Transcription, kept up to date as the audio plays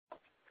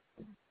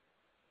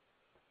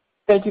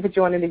Thank you for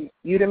joining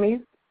the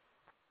Udemy's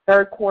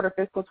third quarter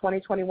fiscal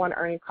 2021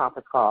 earnings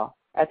conference call.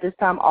 At this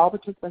time, all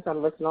participants are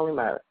on listen-only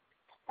mode.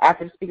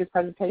 After the speaker's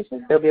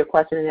presentation, there will be a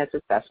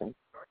question-and-answer session.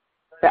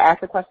 To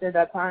ask a question at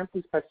that time,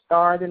 please press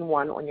star then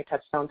one on your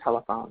touchtone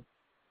telephone.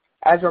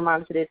 As a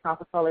reminder, today's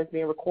conference call is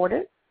being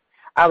recorded.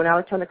 I will now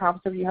return the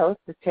conference to your host,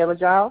 Ms. Taylor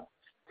Giles,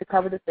 to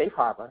cover the safe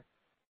harbor.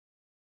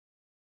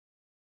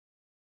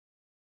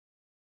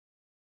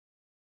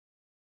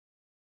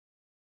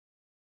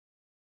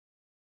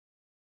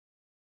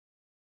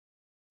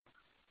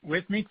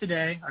 With me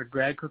today are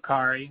Greg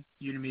Coccari,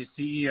 Udemy's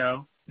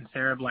CEO, and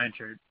Sarah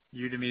Blanchard,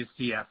 Udemy's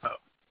CFO.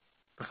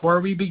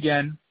 Before we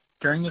begin,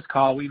 during this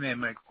call we may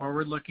make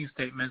forward-looking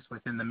statements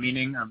within the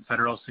meaning of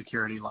federal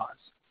securities laws.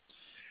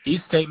 These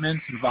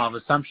statements involve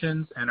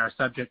assumptions and are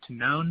subject to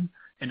known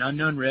and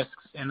unknown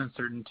risks and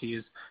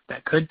uncertainties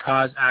that could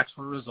cause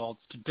actual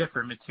results to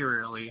differ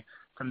materially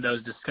from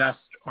those discussed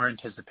or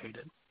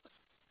anticipated.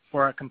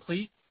 For a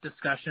complete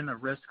discussion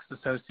of risks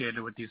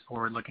associated with these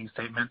forward-looking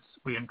statements,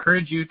 we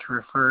encourage you to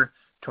refer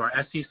to our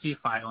SEC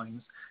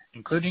filings,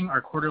 including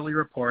our quarterly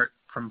report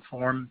from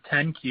Form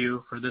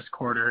 10-Q for this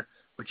quarter,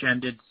 which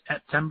ended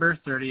September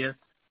 30th,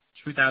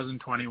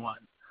 2021,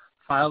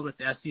 filed with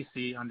the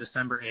SEC on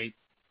December 8th,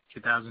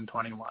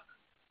 2021.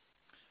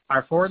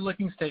 Our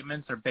forward-looking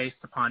statements are based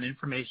upon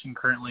information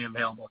currently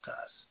available to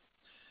us.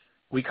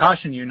 We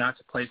caution you not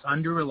to place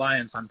undue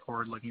reliance on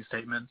forward-looking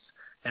statements,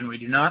 and we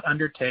do not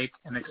undertake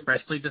and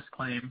expressly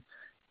disclaim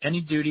any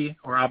duty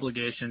or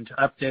obligation to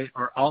update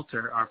or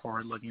alter our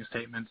forward-looking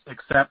statements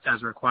except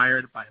as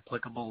required by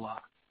applicable law.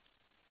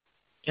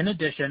 In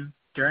addition,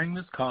 during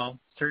this call,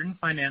 certain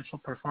financial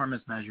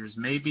performance measures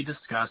may be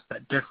discussed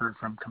that differ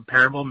from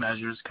comparable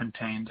measures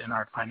contained in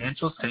our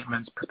financial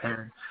statements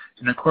prepared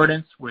in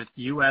accordance with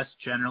U.S.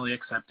 generally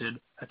accepted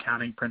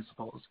accounting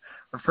principles,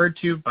 referred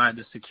to by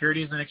the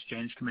Securities and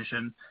Exchange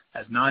Commission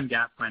as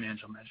non-GAAP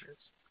financial measures.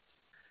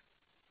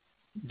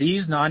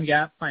 These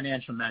non-GAAP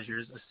financial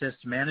measures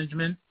assist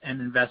management and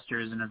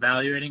investors in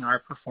evaluating our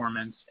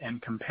performance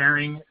and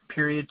comparing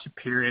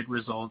period-to-period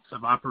results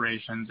of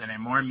operations in a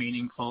more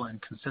meaningful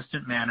and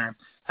consistent manner,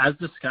 as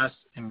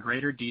discussed in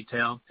greater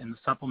detail in the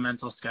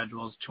supplemental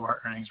schedules to our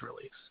earnings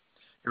release.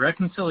 A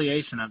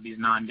reconciliation of these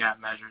non-GAAP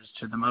measures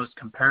to the most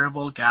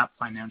comparable GAAP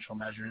financial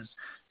measures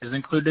is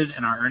included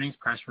in our earnings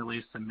press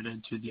release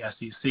submitted to the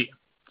SEC.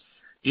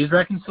 These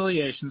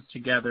reconciliations,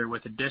 together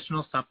with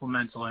additional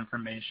supplemental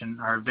information,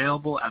 are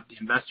available at the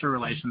Investor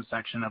Relations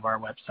section of our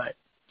website.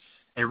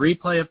 A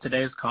replay of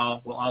today's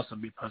call will also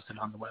be posted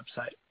on the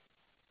website.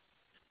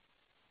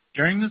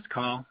 During this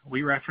call,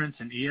 we reference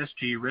an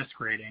ESG risk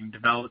rating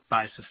developed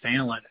by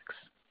Sustainalytics.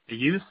 The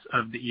use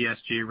of the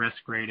ESG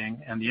risk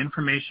rating and the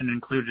information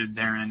included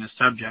therein is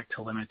subject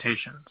to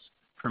limitations.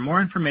 For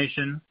more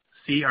information,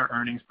 see our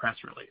earnings press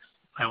release.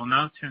 I will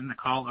now turn the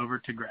call over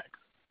to Greg.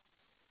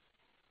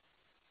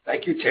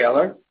 Thank you,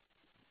 Taylor,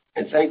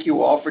 and thank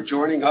you all for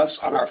joining us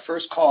on our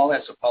first call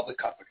as a public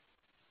company.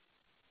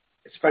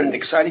 It's been an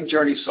exciting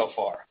journey so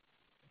far.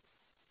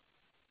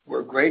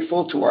 We're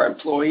grateful to our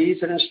employees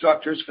and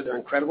instructors for their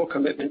incredible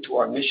commitment to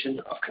our mission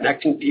of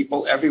connecting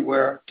people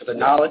everywhere to the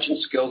knowledge and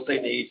skills they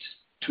need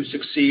to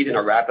succeed in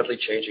a rapidly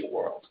changing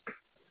world.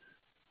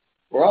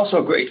 We're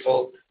also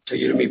grateful to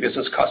Udemy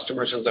Business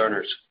customers and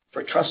learners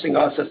for trusting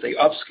us as they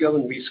upskill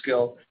and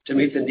reskill to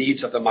meet the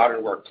needs of the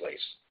modern workplace.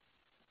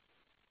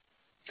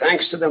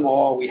 Thanks to them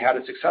all, we had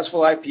a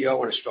successful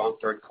IPO and a strong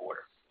third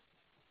quarter.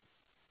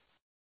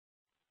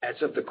 As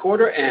of the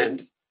quarter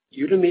end,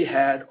 Udemy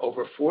had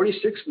over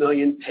 46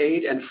 million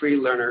paid and free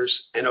learners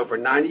and over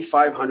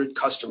 9,500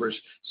 customers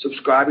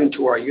subscribing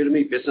to our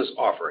Udemy Business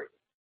offering.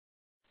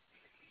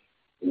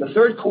 In the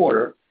third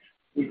quarter,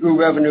 we grew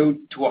revenue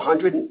to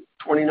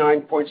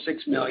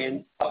 $129.6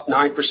 million, up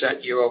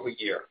 9% year over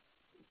year.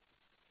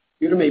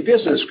 Udemy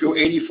Business grew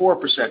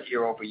 84%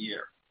 year over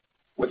year,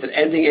 with an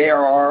ending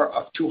ARR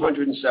of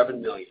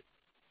 $207 million.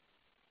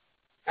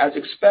 As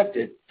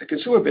expected, the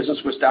consumer business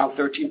was down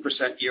 13%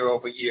 year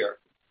over year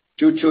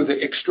due to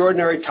the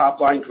extraordinary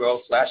top-line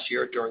growth last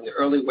year during the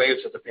early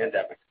waves of the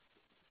pandemic.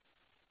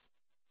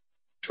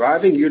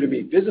 Driving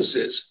Udemy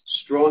Business's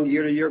strong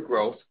year-to-year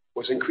growth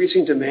was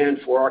increasing demand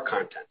for our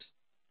content.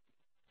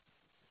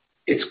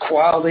 Its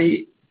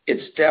quality,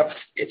 its depth,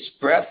 its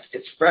breadth,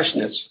 its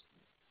freshness,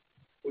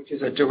 which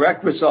is a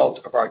direct result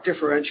of our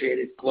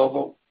differentiated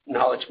global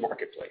knowledge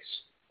marketplace.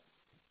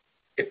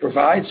 It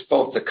provides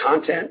both the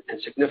content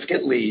and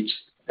significant leads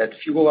that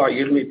fuel our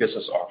Udemy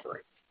Business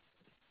offering,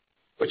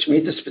 which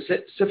meet the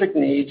specific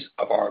needs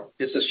of our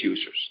business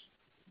users.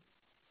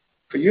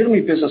 For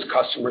Udemy Business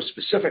customers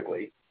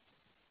specifically,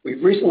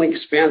 we've recently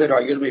expanded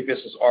our Udemy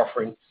Business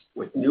offering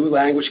with new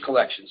language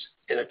collections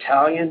in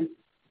Italian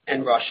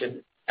and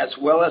Russian, as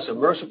well as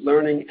immersive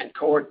learning and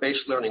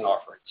cohort-based learning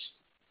offerings.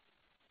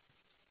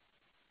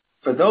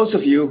 For those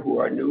of you who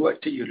are new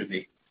to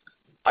Udemy,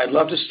 I'd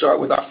love to start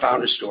with our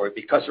founder story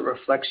because it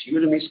reflects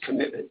Udemy's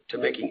commitment to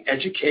making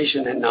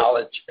education and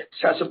knowledge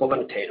accessible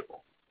and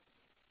attainable.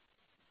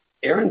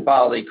 Aaron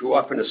Bali grew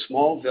up in a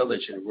small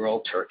village in rural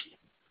Turkey,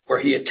 where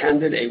he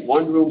attended a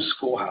one-room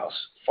schoolhouse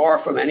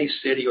far from any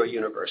city or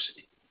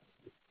university.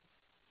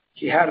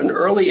 He had an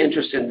early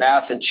interest in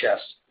math and chess,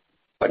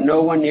 but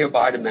no one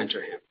nearby to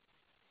mentor him.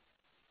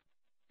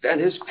 Then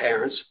his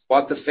parents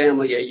bought the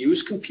family a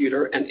used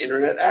computer and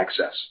internet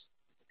access,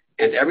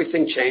 and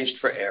everything changed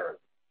for Aaron.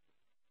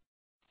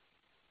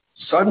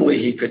 Suddenly,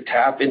 he could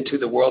tap into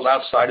the world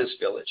outside his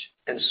village,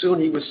 and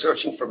soon he was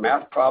searching for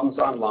math problems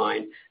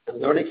online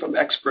and learning from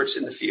experts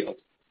in the field.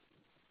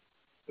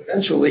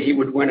 Eventually, he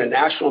would win a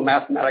national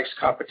mathematics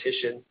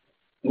competition,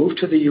 move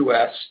to the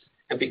U.S.,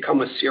 and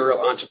become a serial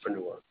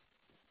entrepreneur.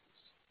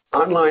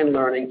 Online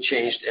learning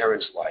changed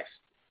Aaron's life.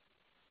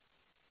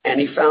 And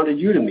he founded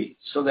Udemy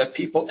so that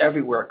people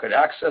everywhere could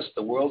access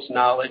the world's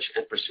knowledge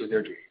and pursue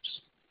their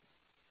dreams.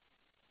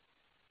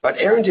 But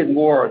Aaron did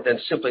more than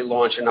simply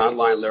launch an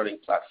online learning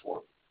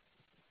platform.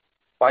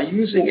 By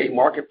using a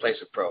marketplace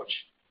approach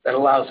that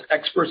allows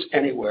experts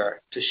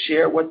anywhere to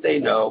share what they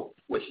know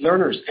with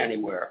learners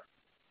anywhere,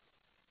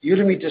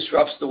 Udemy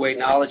disrupts the way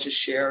knowledge is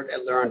shared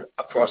and learned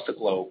across the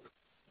globe.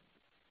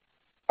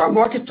 Our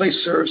marketplace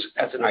serves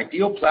as an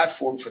ideal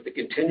platform for the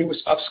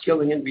continuous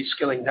upskilling and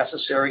reskilling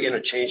necessary in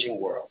a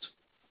changing world.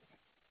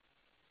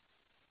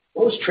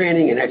 Most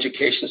training and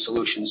education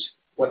solutions,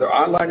 whether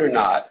online or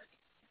not,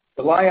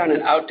 rely on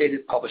an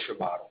outdated publisher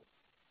model.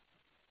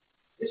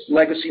 This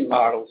legacy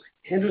model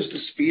hinders the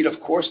speed of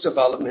course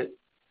development,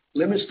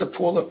 limits the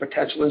pool of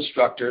potential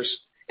instructors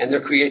and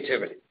their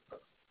creativity,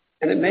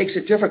 and it makes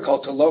it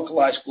difficult to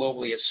localize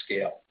globally at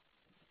scale.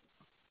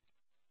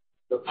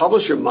 The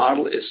publisher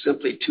model is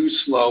simply too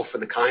slow for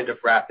the kind of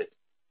rapid,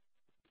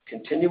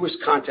 continuous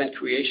content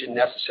creation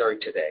necessary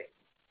today,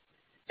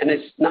 and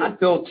it's not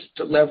built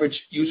to leverage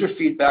user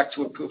feedback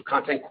to improve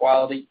content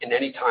quality in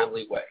any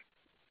timely way.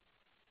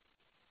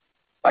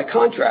 By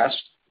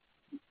contrast,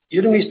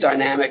 Udemy's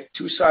dynamic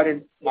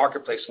two-sided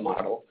marketplace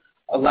model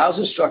allows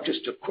instructors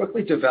to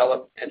quickly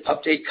develop and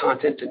update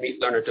content to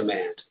meet learner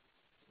demand.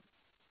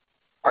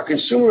 Our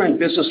consumer and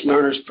business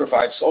learners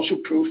provide social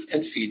proof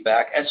and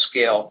feedback at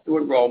scale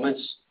through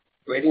enrollments,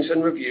 ratings,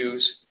 and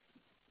reviews,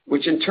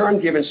 which in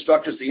turn give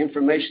instructors the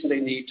information they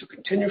need to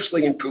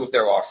continuously improve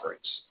their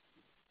offerings.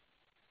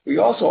 We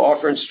also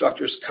offer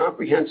instructors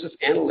comprehensive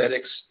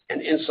analytics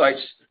and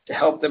insights to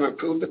help them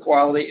improve the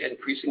quality and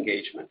increase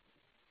engagement.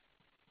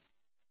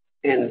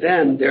 And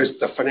then there's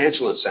the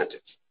financial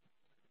incentive,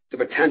 the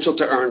potential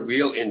to earn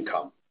real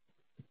income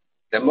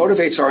that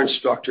motivates our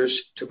instructors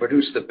to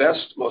produce the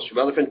best, most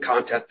relevant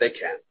content they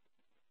can.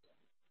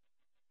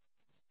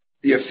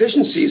 The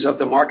efficiencies of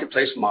the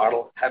marketplace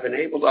model have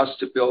enabled us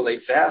to build a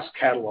vast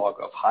catalog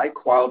of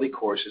high-quality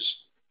courses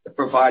that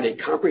provide a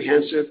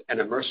comprehensive and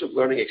immersive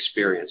learning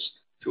experience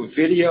through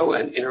video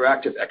and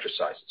interactive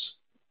exercises.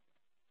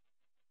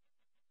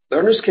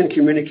 Learners can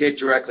communicate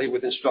directly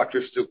with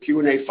instructors through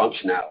Q&A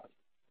functionality.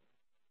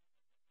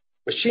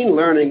 Machine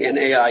learning and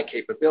AI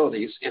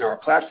capabilities in our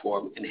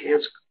platform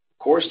enhance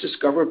course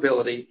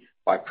discoverability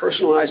by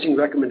personalizing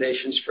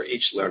recommendations for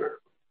each learner.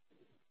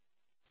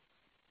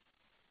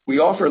 We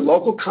offer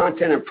local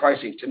content and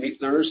pricing to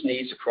meet learners'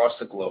 needs across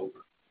the globe.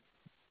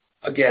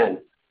 Again,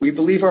 we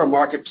believe our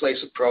marketplace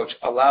approach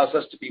allows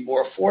us to be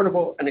more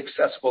affordable and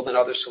accessible than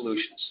other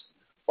solutions,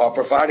 while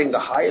providing the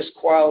highest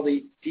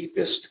quality,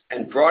 deepest,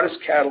 and broadest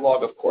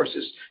catalog of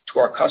courses to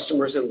our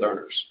customers and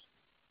learners.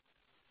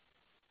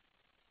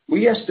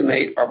 We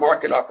estimate our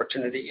market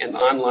opportunity in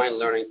online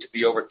learning to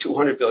be over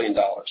 $200 billion.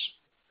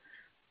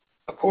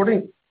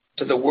 According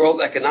to the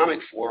World Economic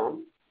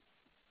Forum,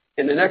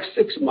 in the next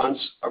 6 months,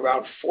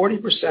 around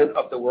 40%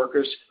 of the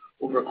workers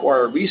will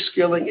require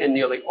reskilling, and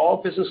nearly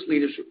all business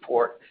leaders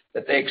report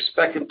that they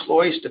expect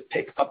employees to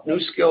pick up new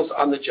skills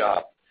on the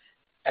job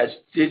as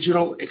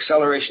digital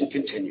acceleration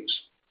continues.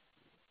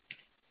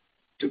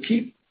 To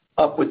keep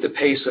up with the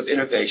pace of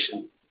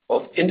innovation,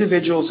 both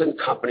individuals and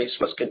companies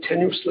must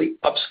continuously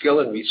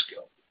upskill and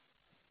reskill.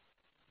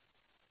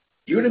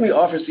 Udemy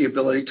offers the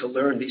ability to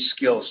learn these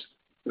skills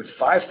with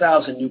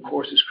 5,000 new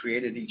courses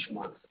created each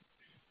month,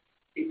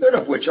 a third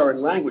of which are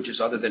in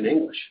languages other than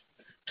English,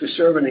 to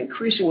serve an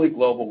increasingly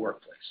global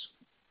workplace.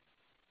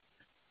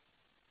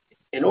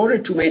 In order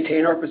to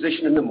maintain our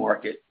position in the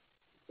market,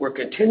 we're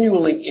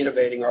continually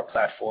innovating our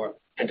platform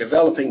and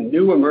developing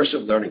new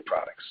immersive learning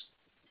products.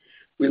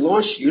 We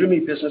launched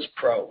Udemy Business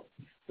Pro,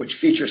 which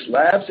features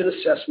labs and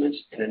assessments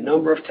in a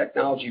number of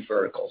technology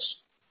verticals.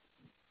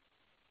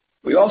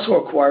 We also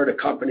acquired a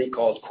company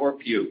called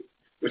CorpU,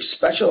 which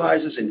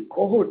specializes in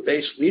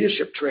cohort-based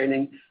leadership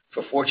training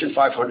for Fortune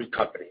 500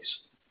 companies.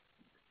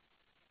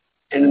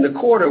 And in the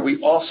quarter,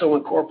 we also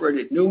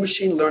incorporated new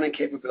machine learning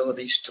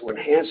capabilities to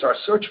enhance our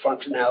search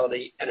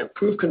functionality and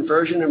improve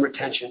conversion and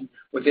retention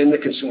within the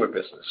consumer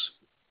business.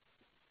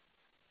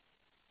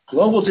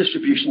 Global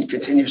distribution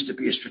continues to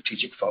be a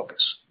strategic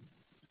focus.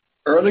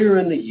 Earlier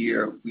in the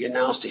year, we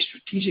announced a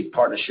strategic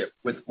partnership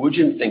with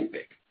Woongjin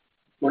ThinkBig,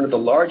 one of the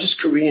largest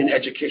Korean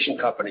education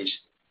companies,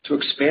 to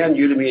expand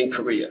Udemy in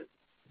Korea.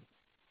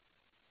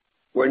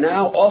 We're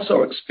now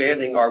also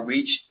expanding our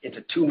reach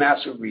into 2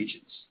 massive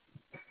regions,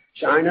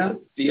 China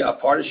via a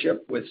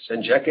partnership with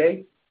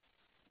Sanjieke,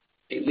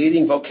 a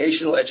leading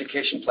vocational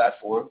education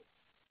platform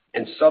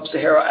in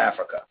Sub-Saharan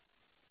Africa,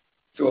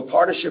 through a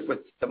partnership with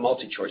the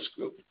MultiChoice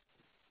Group,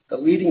 the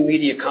leading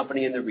media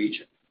company in the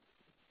region.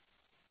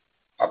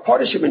 Our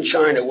partnership in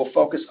China will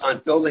focus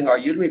on building our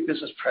Udemy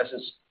Business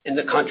presence in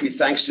the country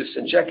thanks to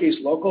Sanjeke's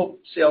local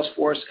sales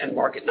force and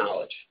market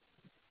knowledge.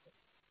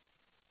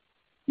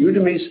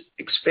 Udemy's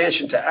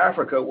expansion to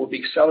Africa will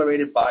be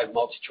accelerated by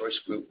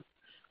MultiChoice Group,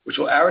 which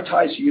will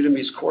advertise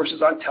Udemy's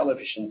courses on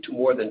television to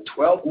more than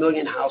 12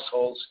 million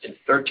households in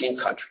 13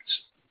 countries.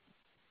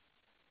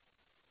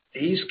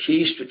 These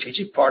key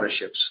strategic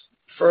partnerships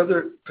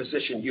further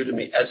position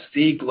Udemy as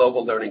the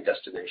global learning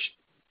destination.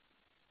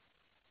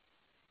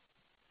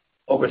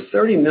 Over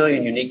 30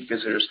 million unique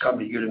visitors come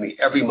to Udemy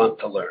every month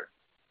to learn.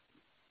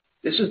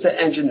 This is the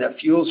engine that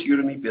fuels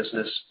Udemy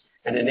Business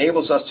and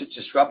enables us to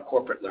disrupt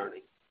corporate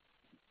learning.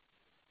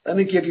 Let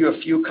me give you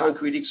a few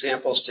concrete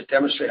examples to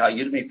demonstrate how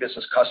Udemy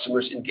Business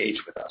customers engage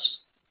with us.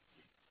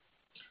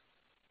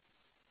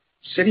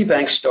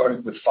 Citibank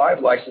started with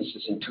 5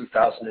 licenses in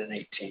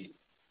 2018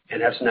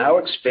 and has now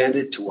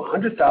expanded to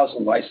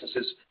 100,000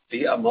 licenses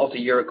via a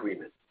multi-year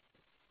agreement.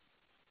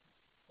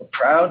 We're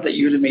proud that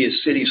Udemy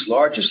is Citi's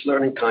largest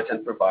learning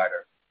content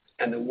provider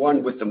and the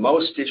one with the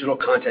most digital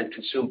content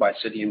consumed by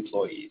Citi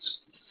employees.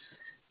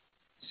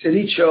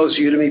 Citi chose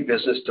Udemy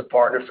Business to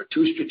partner for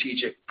 2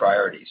 strategic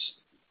priorities: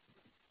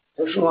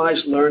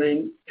 personalized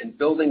learning and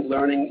building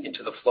learning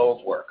into the flow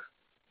of work.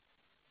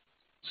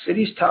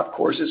 Citi's top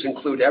courses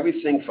include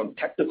everything from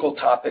technical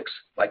topics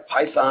like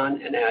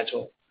Python and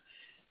Agile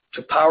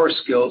to power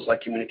skills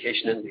like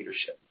communication and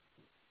leadership.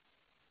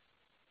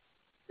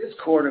 This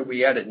quarter,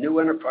 we added new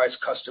enterprise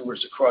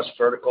customers across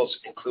verticals,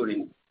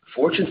 including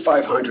Fortune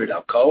 500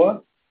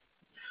 Alcoa,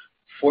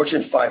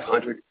 Fortune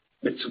 500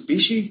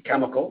 Mitsubishi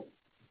Chemical,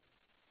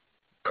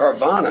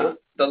 Carvana,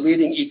 the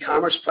leading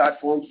e-commerce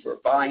platform for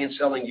buying and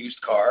selling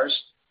used cars,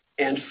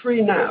 and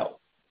FreeNow,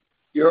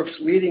 Europe's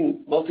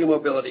leading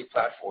multi-mobility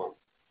platform,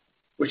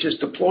 which is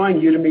deploying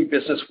Udemy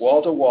Business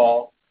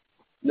wall-to-wall,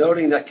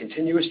 noting that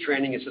continuous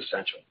training is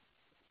essential.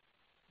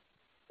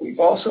 We've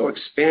also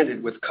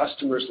expanded with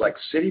customers like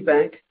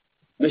Citibank,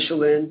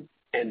 Michelin,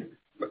 and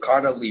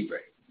Mercado Libre.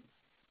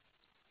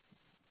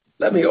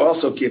 Let me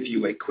also give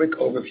you a quick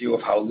overview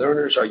of how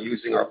learners are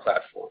using our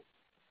platform.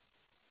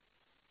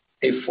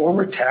 A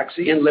former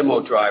taxi and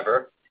limo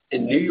driver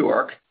in New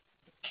York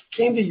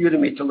came to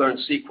Udemy to learn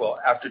SQL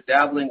after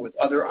dabbling with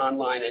other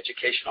online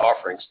education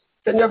offerings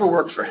that never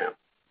worked for him.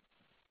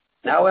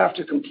 Now,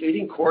 after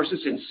completing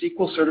courses in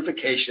SQL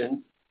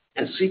certification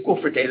and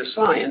SQL for data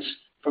science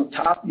from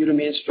top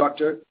Udemy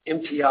instructor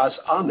Imtiaz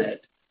Ahmed,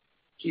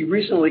 he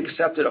recently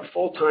accepted a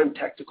full-time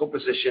technical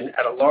position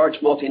at a large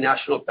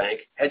multinational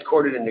bank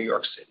headquartered in New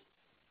York City.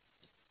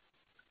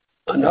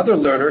 Another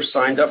learner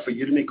signed up for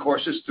Udemy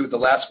courses through the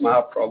Last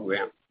Mile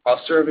program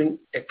while serving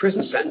a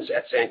prison sentence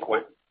at San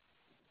Quentin.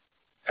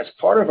 As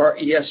part of our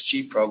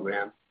ESG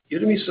program,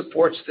 Udemy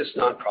supports this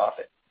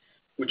nonprofit,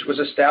 which was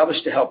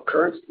established to help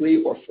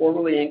currently or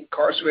formerly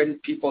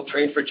incarcerated people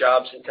train for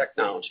jobs in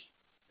technology.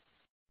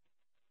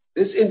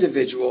 This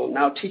individual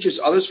now teaches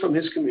others from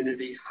his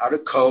community how to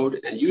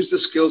code and use the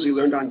skills he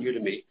learned on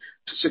Udemy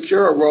to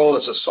secure a role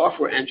as a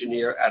software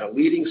engineer at a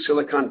leading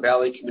Silicon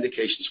Valley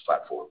communications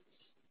platform.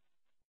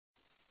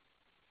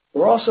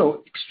 We're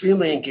also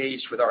extremely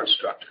engaged with our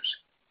instructors,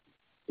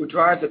 who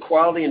drive the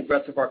quality and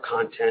breadth of our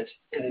content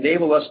and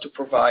enable us to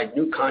provide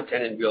new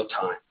content in real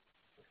time.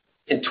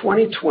 In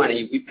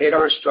 2020, we paid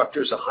our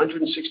instructors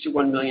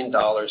 $161 million,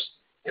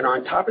 and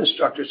our top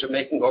instructors are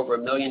making over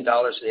 $1 million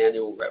in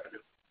annual revenue.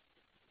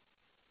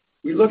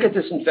 We look at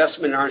this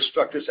investment in our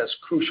instructors as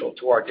crucial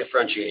to our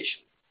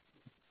differentiation.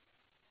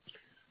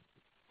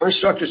 Our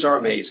instructors are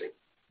amazing.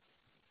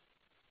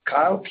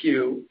 Kyle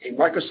Pugh, a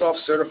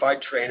Microsoft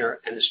certified trainer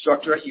and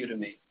instructor at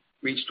Udemy,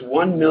 reached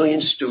 1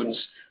 million students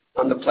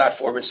on the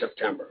platform in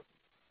September.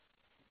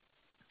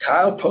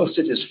 Kyle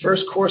posted his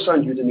first course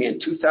on Udemy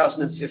in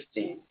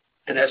 2015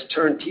 and has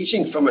turned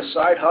teaching from a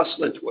side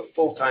hustle into a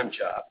full-time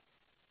job.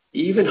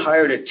 He even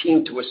hired a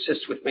team to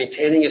assist with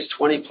maintaining his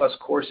 20-plus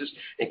courses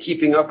and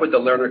keeping up with the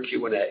learner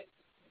Q&A.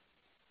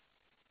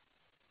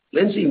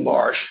 Lindsay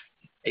Marsh,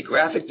 a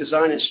graphic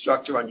design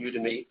instructor on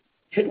Udemy,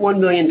 hit $1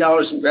 million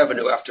in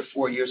revenue after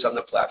 4 years on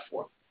the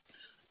platform.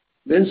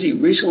 Lindsay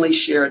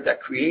recently shared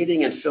that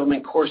creating and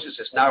filming courses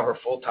is now her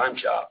full-time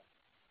job.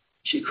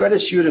 She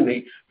credits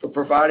Udemy for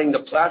providing the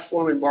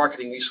platform and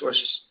marketing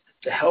resources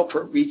to help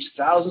her reach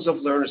thousands of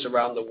learners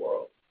around the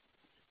world.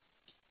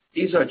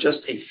 These are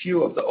just a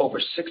few of the over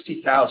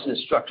 60,000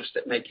 instructors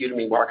that make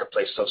Udemy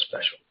Marketplace so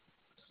special.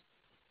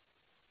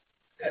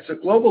 As a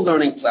global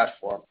learning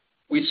platform,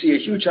 we see a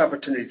huge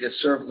opportunity to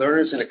serve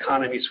learners in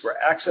economies where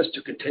access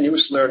to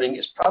continuous learning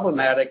is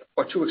problematic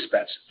or too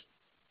expensive.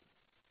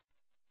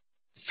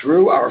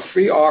 Through our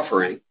free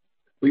offering,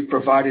 we've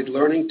provided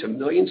learning to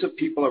millions of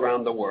people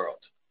around the world.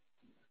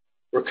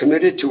 We're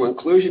committed to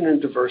inclusion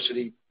and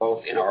diversity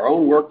both in our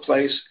own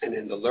workplace and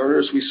in the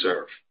learners we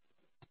serve,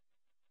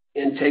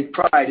 and take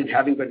pride in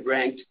having been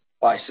ranked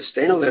by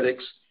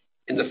Sustainalytics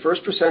in the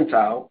first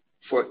percentile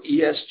for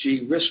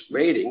ESG risk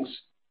ratings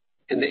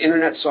in the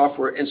Internet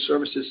software and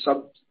services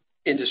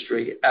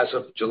sub-industry as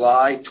of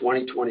July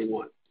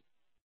 2021,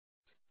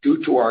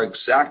 due to our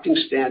exacting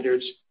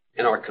standards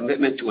and our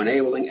commitment to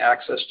enabling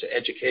access to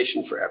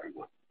education for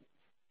everyone.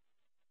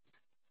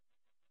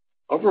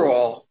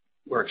 Overall,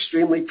 we're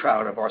extremely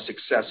proud of our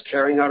success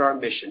carrying out our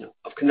mission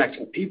of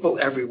connecting people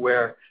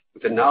everywhere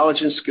with the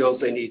knowledge and skills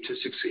they need to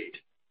succeed.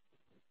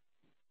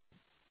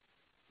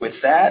 With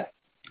that,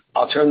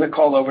 I'll turn the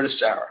call over to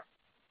Sarah.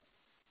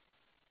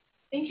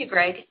 Thank you,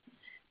 Greg.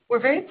 We're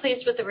very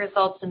pleased with the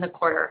results in the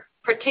quarter,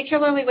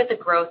 particularly with the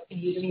growth in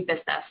Udemy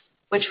Business,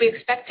 which we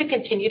expect to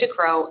continue to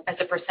grow as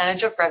a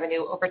percentage of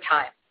revenue over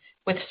time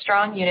with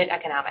strong unit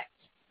economics.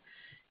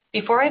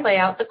 Before I lay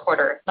out the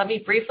quarter, let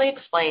me briefly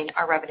explain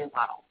our revenue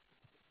model.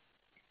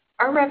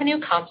 Our revenue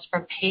comes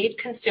from paid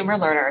consumer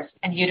learners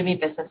and Udemy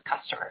Business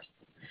customers.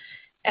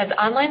 As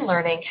online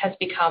learning has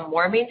become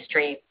more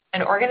mainstream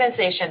and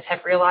organizations have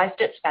realized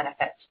its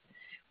benefits,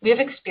 we have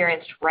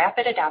experienced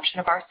rapid adoption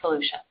of our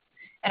solution,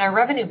 and our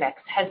revenue mix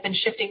has been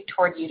shifting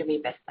toward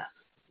Udemy Business.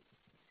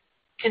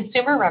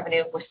 Consumer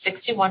revenue was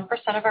 61%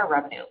 of our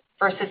revenue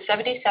versus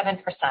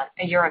 77%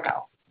 a year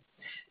ago,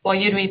 while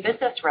Udemy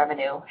Business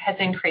revenue has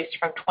increased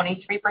from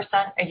 23%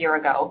 a year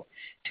ago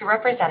to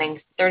representing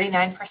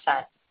 39%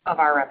 of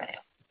our revenue.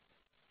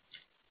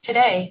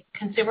 Today,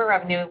 consumer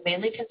revenue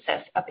mainly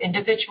consists of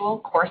individual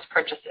course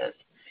purchases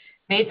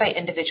made by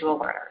individual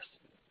learners.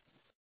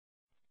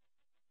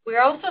 We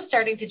are also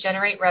starting to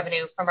generate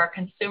revenue from our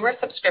consumer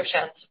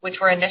subscriptions, which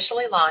were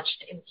initially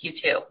launched in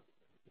Q2.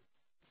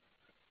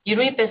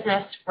 Udemy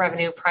Business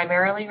revenue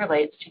primarily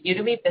relates to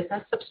Udemy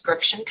Business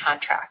subscription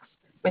contracts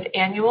with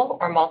annual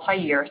or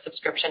multi-year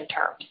subscription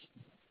terms.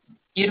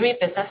 Udemy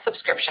Business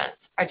subscriptions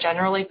are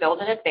generally billed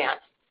in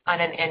advance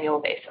on an annual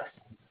basis.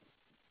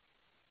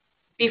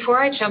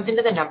 Before I jump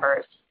into the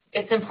numbers,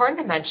 it's important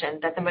to mention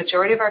that the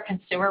majority of our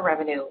consumer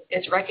revenue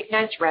is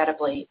recognized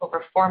ratably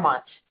over 4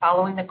 months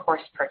following the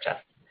course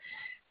purchase,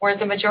 whereas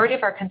the majority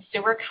of our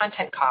consumer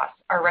content costs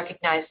are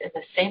recognized in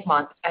the same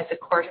month as the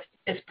course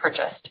is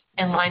purchased,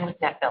 in line with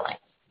net billings.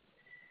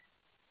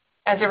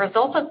 As a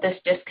result of this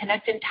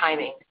disconnect in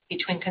timing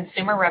between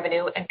consumer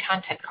revenue and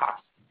content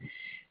costs,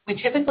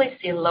 we typically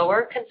see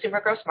lower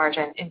consumer gross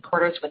margin in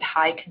quarters with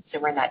high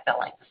consumer net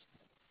billings.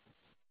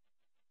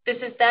 This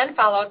is then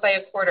followed by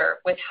a quarter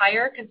with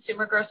higher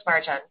consumer gross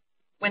margin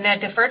when that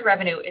deferred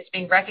revenue is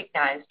being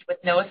recognized with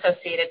no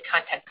associated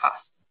content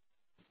costs.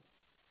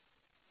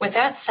 With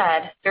that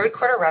said, third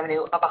quarter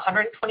revenue of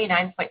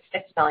 $129.6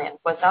 million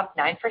was up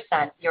 9%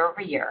 year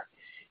over year,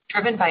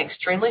 driven by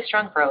extremely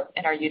strong growth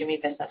in our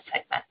Udemy Business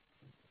segment.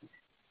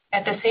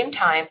 At the same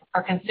time,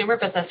 our consumer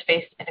business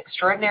faced an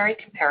extraordinary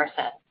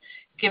comparison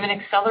given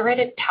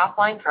accelerated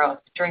top-line growth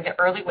during the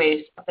early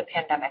waves of the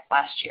pandemic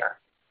last year.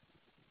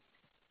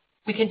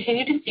 We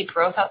continue to see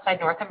growth outside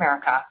North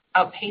America,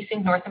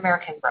 outpacing North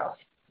American growth,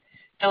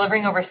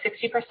 delivering over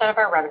 60% of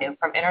our revenue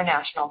from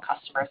international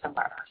customers and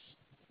learners.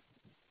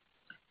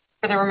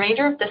 For the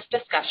remainder of this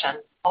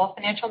discussion, all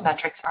financial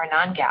metrics are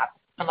non-GAAP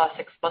unless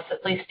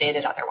explicitly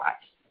stated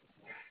otherwise.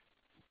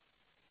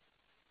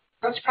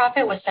 Gross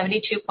profit was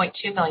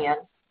 $72.2 million,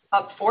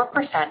 up 4%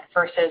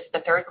 versus the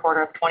third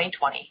quarter of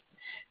 2020,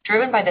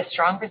 driven by the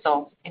strong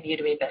results in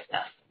Udemy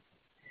Business.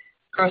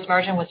 Gross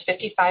margin was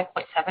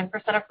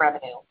 55.7% of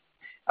revenue,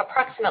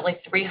 approximately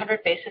 300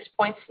 basis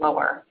points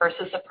lower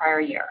versus the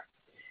prior year,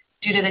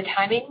 due to the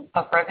timing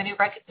of revenue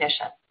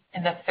recognition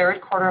in the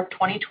third quarter of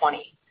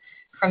 2020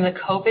 from the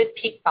COVID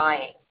peak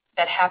buying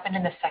that happened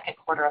in the second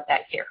quarter of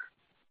that year.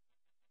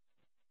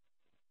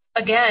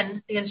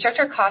 Again, the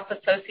instructor costs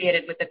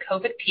associated with the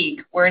COVID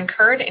peak were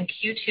incurred in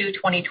Q2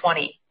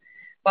 2020,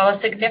 while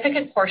a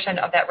significant portion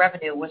of that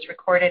revenue was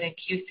recorded in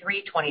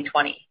Q3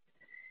 2020,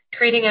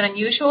 creating an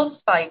unusual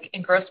spike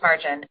in gross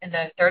margin in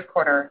the third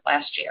quarter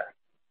last year.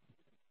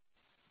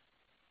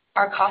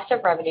 Our cost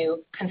of revenue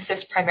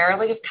consists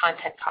primarily of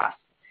content costs,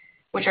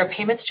 which are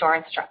payments to our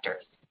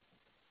instructors.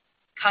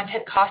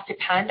 Content costs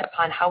depend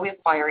upon how we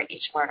acquire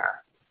each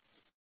learner.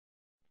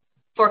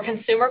 For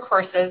consumer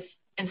courses,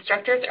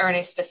 instructors earn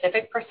a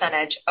specific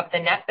percentage of the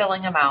net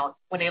billing amount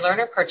when a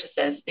learner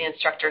purchases the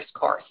instructor's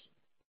course.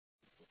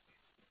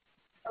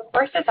 For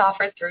courses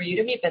offered through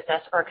Udemy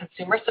Business or a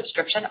consumer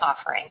subscription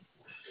offering,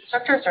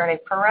 instructors earn a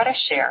pro rata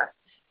share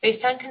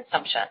based on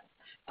consumption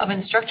of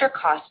instructor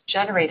costs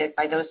generated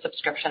by those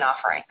subscription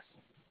offerings.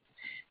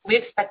 We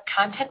expect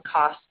content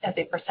costs as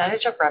a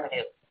percentage of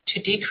revenue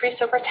to decrease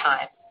over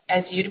time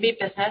as Udemy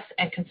Business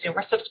and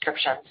consumer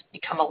subscriptions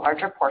become a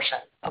larger portion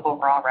of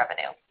overall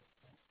revenue.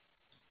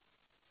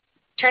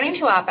 Turning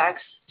to OpEx,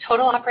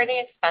 total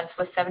operating expense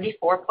was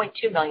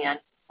 $74.2 million,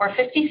 or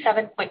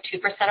 57.2%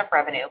 of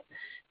revenue,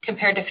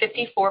 compared to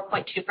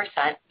 54.2%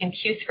 in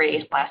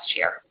Q3 last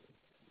year.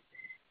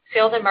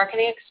 Sales and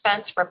marketing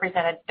expense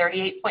represented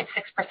 38.6%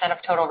 of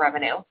total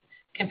revenue,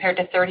 compared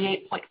to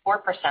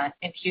 38.4%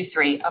 in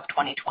Q3 of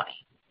 2020.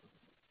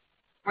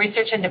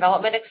 Research and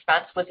development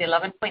expense was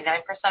 11.9%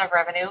 of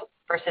revenue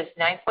versus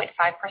 9.5%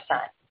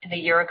 in the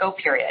year-ago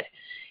period,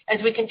 as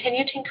we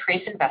continue to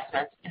increase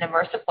investments in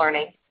immersive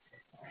learning,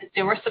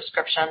 consumer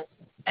subscriptions,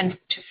 and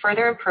to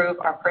further improve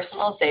our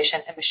personalization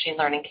and machine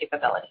learning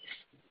capabilities.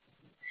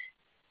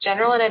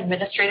 General and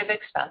administrative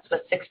expense was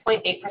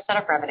 6.8%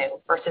 of revenue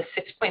versus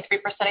 6.3%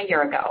 a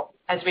year ago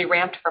as we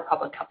ramped for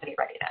public company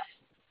readiness.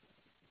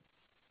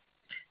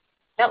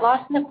 Net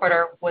loss in the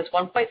quarter was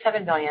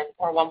 $1.7 million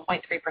or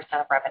 1.3%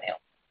 of revenue.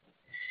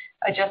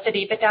 Adjusted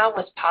EBITDA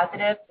was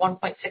positive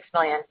 $1.6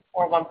 million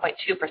or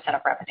 1.2%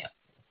 of revenue.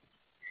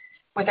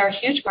 With our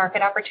huge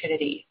market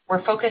opportunity,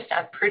 we're focused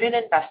on prudent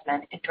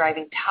investment in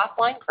driving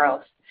top-line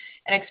growth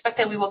and expect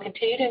that we will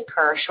continue to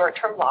incur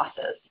short-term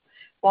losses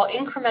while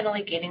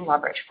incrementally gaining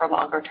leverage for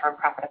longer-term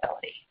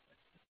profitability.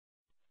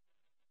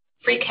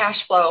 Free cash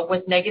flow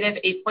was negative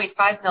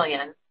 $8.5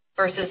 million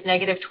versus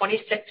negative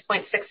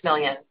 $26.6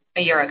 million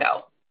a year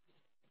ago.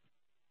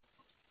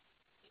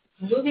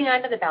 Moving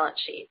on to the balance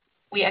sheet,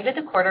 we ended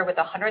the quarter with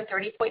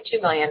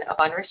 $130.2 million of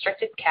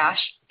unrestricted cash,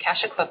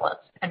 cash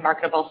equivalents, and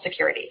marketable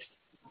securities.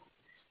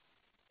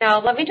 Now,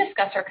 let me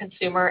discuss our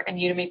consumer and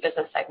Udemy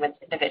business segments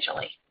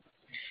individually.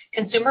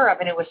 Consumer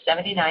revenue was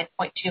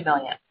 $79.2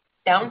 million,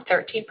 down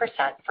 13%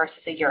 versus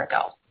a year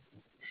ago.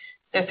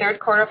 The third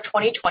quarter of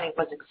 2020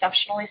 was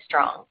exceptionally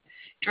strong,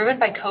 driven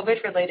by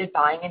COVID-related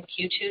buying in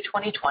Q2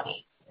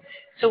 2020,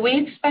 so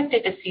we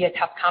expected to see a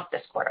tough comp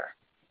this quarter.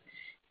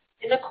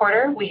 In the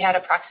quarter, we had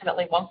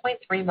approximately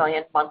 1.3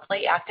 million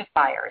monthly active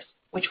buyers,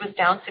 which was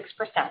down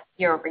 6%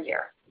 year over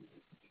year.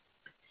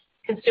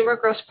 Consumer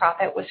gross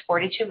profit was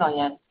 $42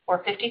 million,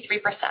 or 53%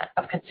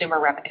 of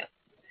consumer revenue.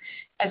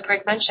 As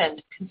Greg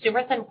mentioned, consumer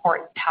is an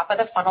important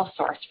top-of-the-funnel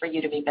source for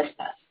Udemy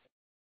Business.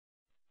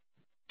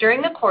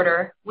 During the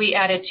quarter, we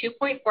added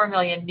 2.4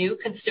 million new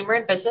consumer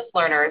and business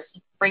learners,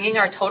 bringing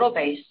our total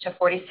base to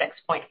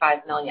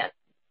 46.5 million.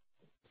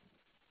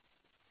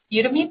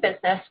 Udemy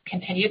Business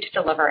continued to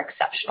deliver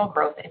exceptional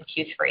growth in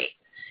Q3,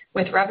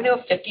 with revenue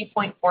of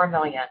 $50.4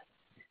 million,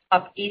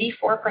 up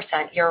 84%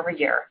 year over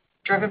year,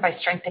 driven by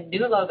strength in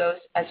new logos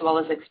as well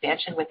as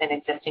expansion within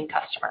existing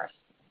customers.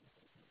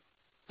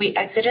 We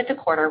exited the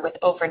quarter with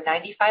over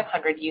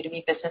 9,500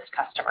 Udemy Business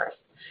customers,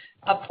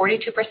 up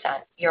 42%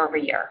 year over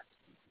year.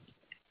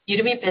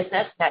 Udemy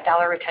Business net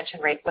dollar retention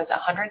rate was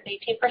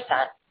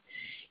 118%,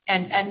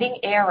 and ending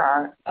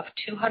ARR of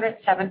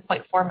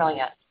 $207.4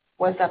 million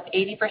was up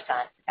 80%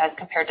 as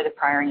compared to the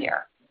prior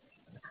year.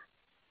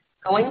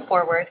 Going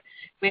forward,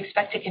 we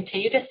expect to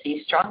continue to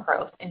see strong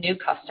growth in new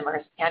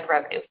customers and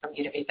revenue from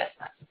Udemy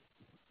Business.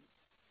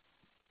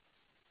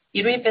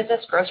 Udemy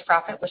Business gross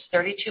profit was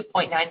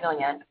 $32.9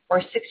 million,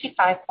 or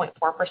 65.4%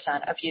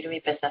 of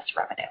Udemy Business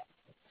revenue.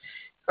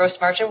 Gross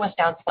margin was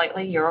down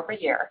slightly year over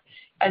year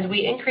as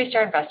we increased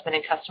our investment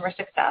in customer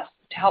success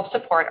to help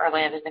support our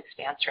land and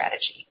expand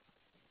strategy.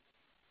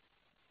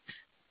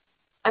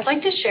 I'd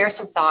like to share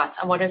some thoughts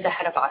on what is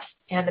ahead of us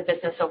and the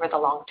business over the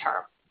long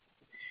term.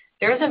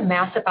 There is a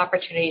massive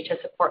opportunity to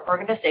support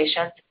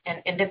organizations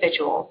and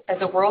individuals as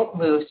the world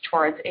moves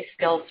towards a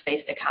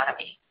skills-based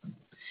economy.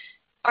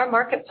 Our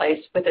marketplace,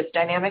 with its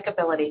dynamic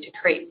ability to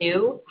create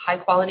new,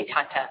 high-quality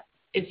content,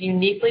 is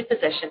uniquely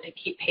positioned to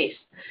keep pace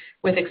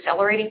with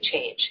accelerating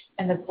change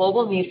and the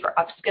global need for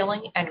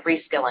upskilling and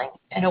reskilling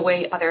in a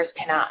way others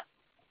cannot.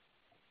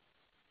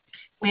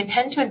 We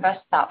intend to invest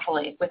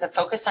thoughtfully with a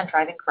focus on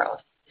driving growth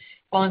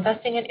while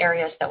investing in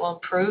areas that will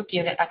improve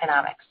unit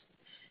economics,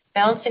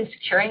 balancing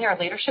securing our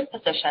leadership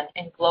position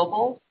in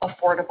global,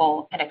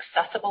 affordable, and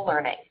accessible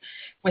learning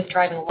with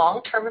driving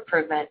long-term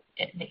improvement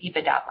in the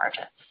EBITDA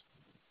margins.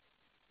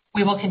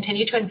 We will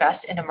continue to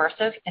invest in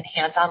immersive and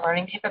hands-on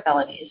learning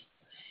capabilities,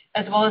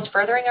 as well as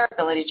furthering our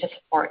ability to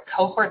support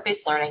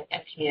cohort-based learning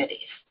and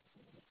communities.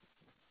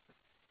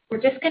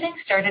 We're just getting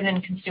started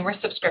in consumer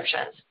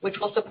subscriptions, which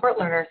will support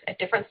learners at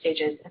different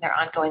stages in their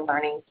ongoing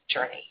learning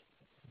journey.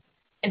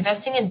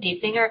 Investing in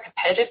deepening our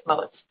competitive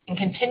moats and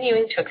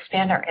continuing to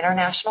expand our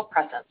international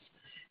presence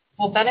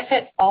will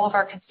benefit all of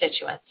our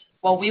constituents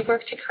while we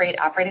work to create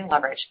operating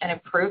leverage and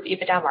improve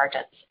EBITDA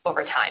margins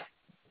over time.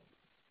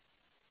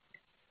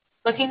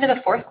 Looking to the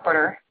fourth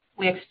quarter,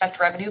 we expect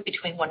revenue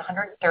between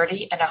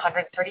 $130 and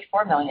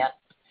 $134 million,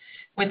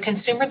 with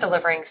consumer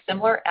delivering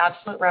similar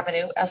absolute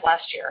revenue as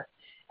last year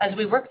as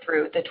we work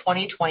through the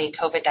 2020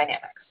 COVID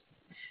dynamics,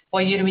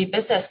 while Udemy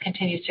Business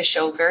continues to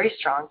show very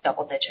strong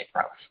double-digit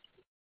growth.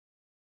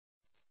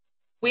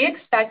 We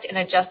expect an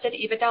adjusted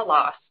EBITDA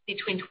loss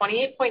between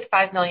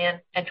 $28.5 million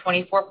and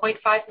 $24.5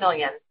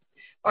 million,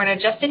 or an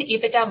adjusted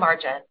EBITDA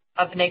margin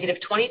of negative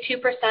 22%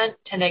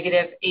 to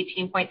negative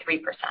 18.3%.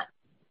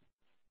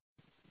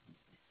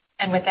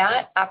 And with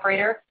that,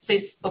 operator,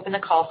 please open the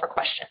call for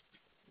questions.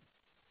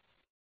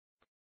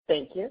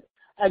 Thank you.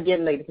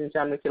 Again, ladies and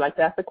gentlemen, if you'd like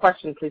to ask a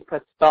question, please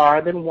press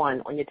star then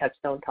one on your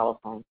touchtone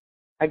telephone.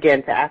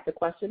 Again, to ask a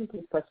question,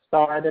 please press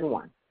star then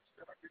one.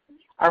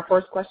 Our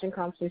first question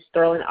comes from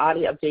Sterling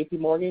Auty of JP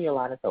Morgan. Your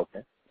line is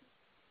open.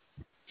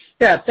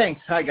 Yeah,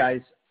 thanks. Hi,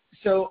 guys.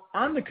 So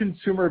on the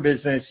consumer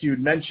business, you had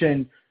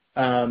mentioned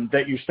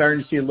that you're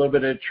starting to see a little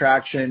bit of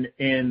traction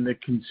in the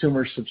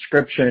consumer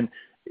subscription.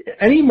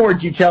 Any more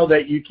detail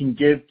that you can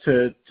give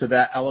to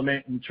that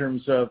element in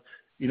terms of,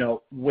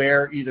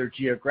 where either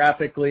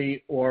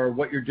geographically or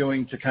what you're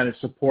doing to kind of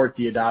support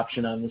the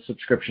adoption on the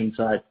subscription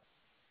side?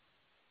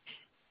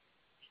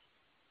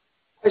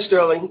 Hi,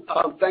 Sterling.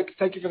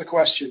 Thank you for the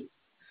question.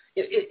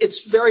 It's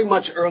very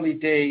much early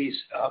days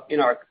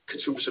in our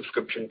consumer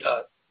subscription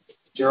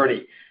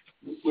journey.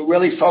 We're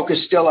really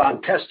focused still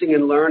on testing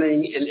and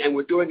learning, and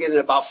we're doing it in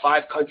about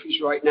 5 countries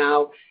right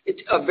now.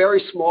 It's a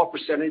very small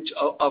percentage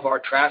of our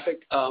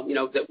traffic,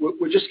 that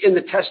we're just in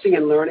the testing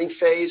and learning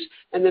phase.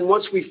 And then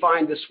once we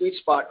find the sweet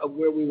spot of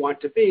where we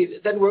want to be,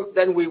 then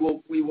we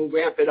will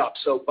ramp it up.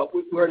 But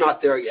we're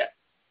not there yet.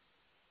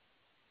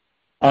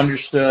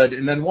 Understood.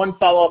 And then one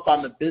follow-up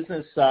on the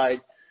business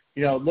side,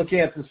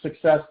 looking at the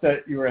success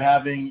that you were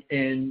having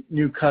in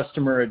new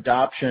customer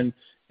adoption,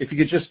 if you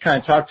could just kind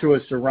of talk to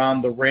us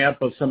around the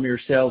ramp of some of your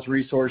sales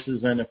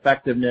resources and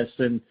effectiveness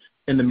in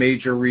the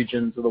major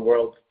regions of the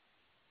world.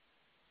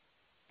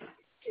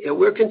 Yeah,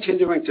 we're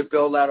continuing to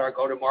build out our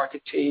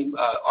go-to-market team.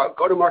 Our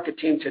go-to-market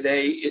team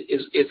today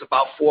is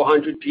about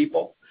 400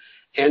 people.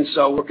 And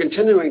so we're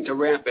continuing to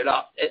ramp it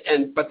up.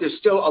 But there's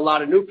still a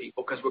lot of new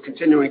people because we're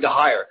continuing to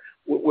hire.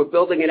 We're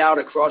building it out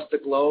across the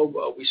globe.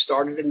 We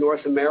started in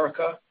North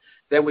America.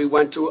 Then we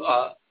went to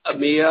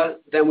EMEA,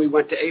 then we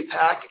went to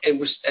APAC,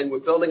 and we're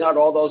building out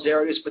all those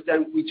areas, but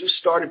then we just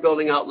started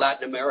building out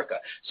Latin America.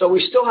 So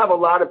we still have a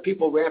lot of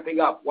people ramping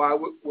up. While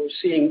we're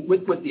seeing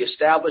with the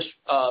established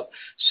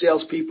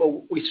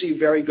salespeople, we see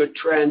very good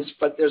trends,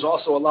 but there's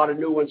also a lot of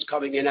new ones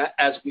coming in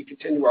as we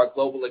continue our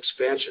global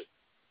expansion.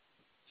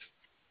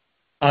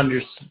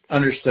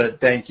 Understood.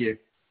 Thank you.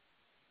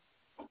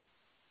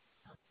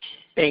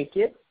 Thank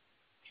you.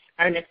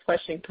 Our next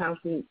question comes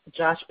from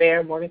Josh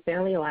Baer, Morgan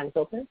Stanley. Your line is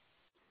open.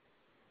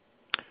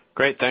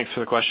 Great. Thanks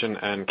for the question,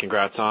 and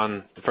congrats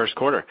on the first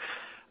quarter.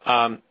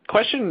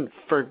 Question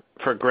for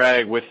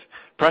Greg. With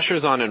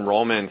pressures on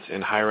enrollments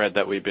in higher ed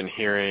that we've been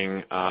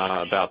hearing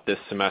about this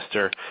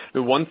semester,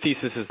 one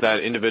thesis is that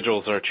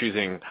individuals are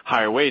choosing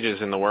higher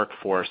wages in the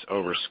workforce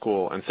over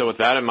school. And so with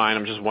that in mind,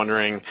 I'm just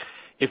wondering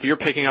if you're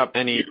picking up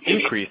any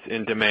increase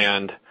in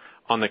demand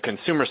on the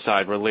consumer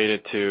side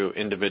related to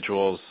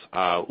individuals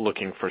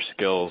looking for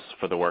skills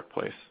for the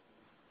workplace.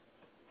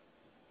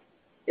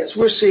 Yes,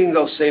 we're seeing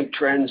those same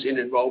trends in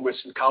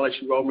enrollments, in college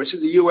enrollments, in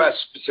the U.S.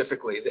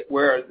 specifically,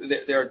 where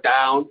they're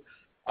down.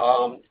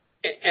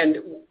 And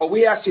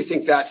we actually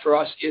think that for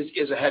us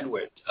is a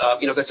headwind.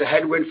 That's a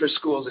headwind for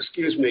schools,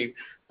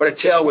 but a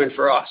tailwind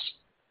for us.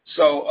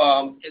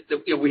 So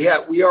we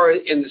are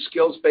in the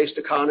skills-based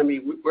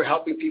economy. We're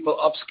helping people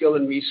upskill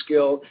and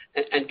reskill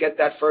and get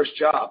that first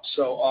job.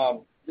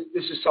 So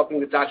this is something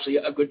that's actually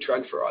a good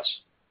trend for us.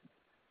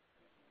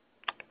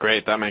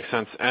 Great, that makes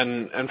sense.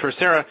 And for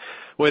Sarah,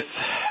 with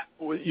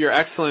your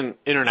excellent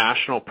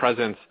international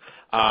presence,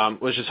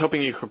 was just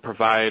hoping you could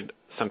provide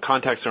some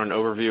context or an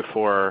overview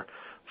for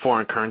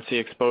foreign currency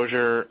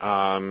exposure,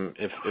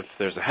 if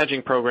there's a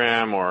hedging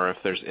program or if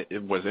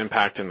it was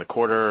impact in the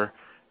quarter.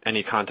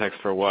 Any context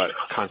for what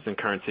constant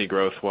currency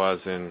growth was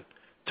in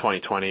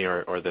 2020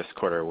 or this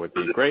quarter would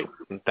be great.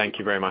 And thank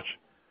you very much.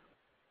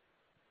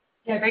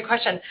 Yeah, great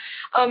question.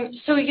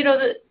 So,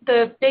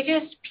 the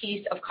biggest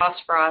piece of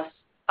cost for us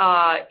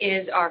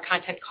is our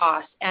content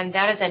costs, and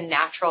that is a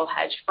natural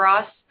hedge for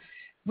us.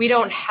 We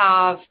don't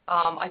have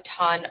a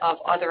ton of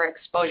other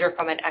exposure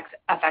from an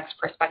FX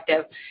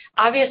perspective.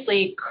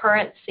 Obviously,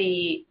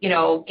 currency,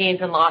 gains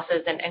and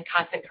losses and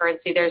constant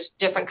currency, there's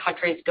different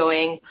countries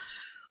going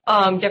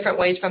different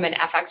ways from an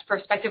FX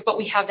perspective, but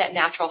we have that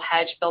natural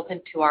hedge built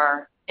into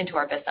our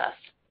business.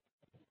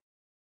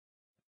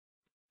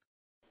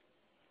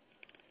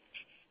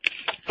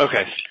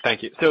 Okay,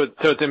 thank you. So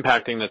it's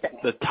impacting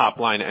the top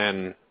line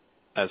and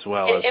as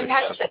well as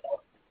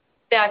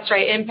that's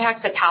right. It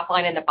impacts the top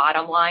line and the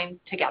bottom line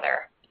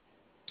together.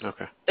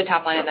 Okay. The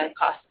top line and the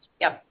costs.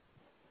 Yep.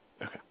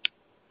 Okay.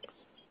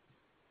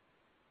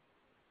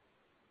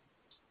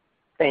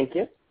 Thank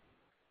you.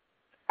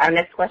 Our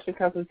next question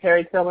comes from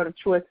Terry Tillman of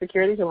Truist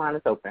Securities. Your line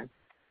is open.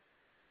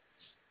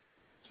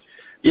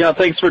 Yeah,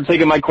 thanks for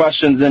taking my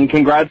questions, and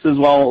congrats as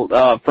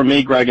well from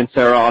me, Greg and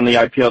Sarah, on the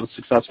IPO, the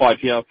successful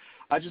IPO.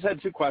 I just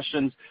had 2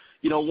 questions.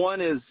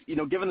 One is,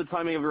 given the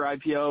timing of your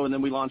IPO and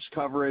then we launched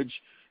coverage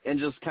and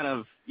just kind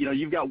of,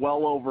 you've got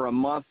well over a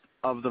month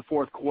of the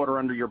fourth quarter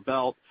under your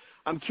belt.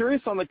 I'm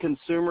curious on the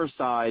consumer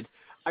side.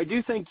 I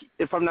do think,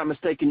 if I'm not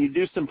mistaken, you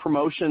do some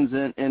promotions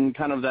in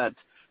kind of that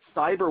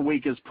Cyber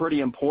Week is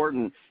pretty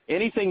important.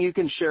 Anything you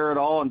can share at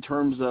all in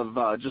terms of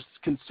just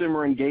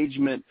consumer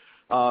engagement,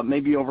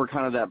 maybe over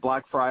kind of that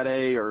Black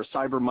Friday or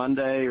Cyber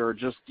Monday, or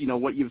just,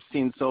 what you've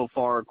seen so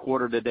far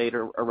quarter to date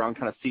around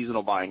kind of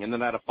seasonal buying? And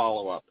then I had a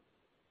follow-up.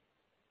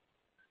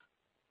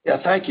 Yeah,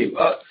 thank you.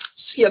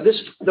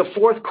 The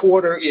fourth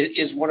quarter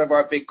is one of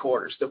our big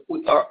quarters.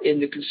 In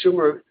the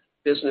consumer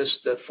business,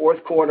 the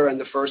fourth quarter and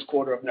the first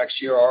quarter of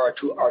next year are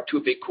our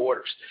two big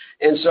quarters.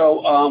 And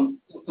so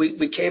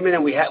we came in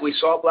and we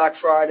saw Black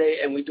Friday,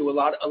 and we do a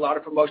lot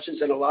of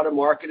promotions and a lot of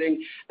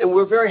marketing, and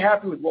we're very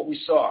happy with what we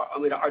saw. I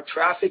mean, our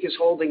traffic is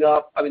holding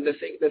up. I mean,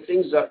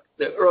 the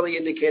early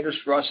indicators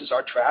for us is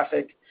our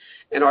traffic,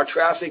 and our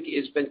traffic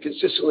has been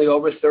consistently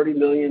over 30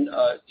 million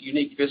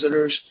unique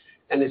visitors,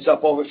 and it's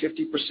up over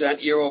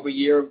 50% year over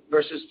year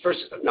versus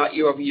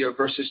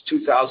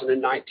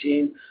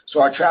 2019.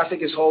 So our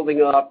traffic is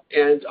holding up,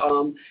 and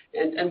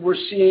we're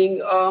seeing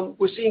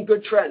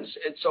good trends.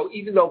 And so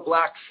even though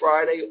Black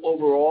Friday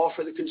overall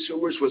for the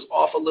consumers was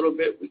off a little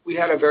bit, we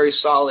had a very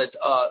solid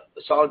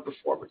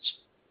performance.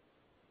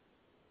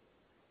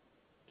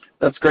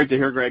 That's great to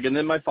hear, Greg. And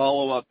then my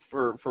follow-up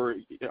for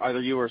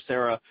either you or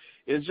Sarah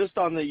is just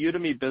on the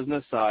Udemy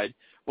Business side.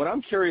 What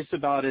I'm curious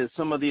about is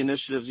some of the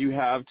initiatives you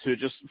have to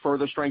just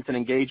further strengthen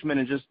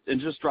engagement and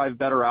just drive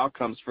better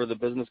outcomes for the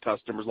business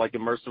customers, like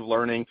immersive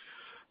learning,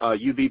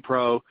 UB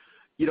Pro.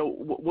 You know,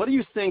 what do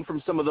you think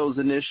from some of those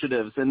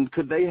initiatives, and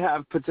could they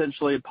have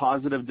potentially a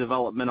positive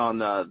development on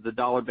the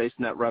dollar-based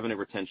net revenue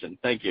retention?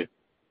 Thank you.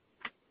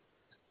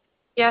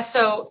 Yeah.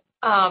 So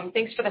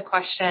thanks for the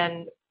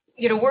question.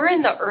 You know, we're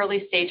in the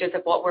early stages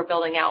of what we're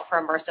building out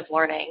for immersive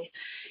learning,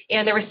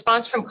 and the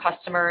response from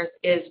customers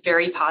is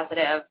very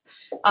positive.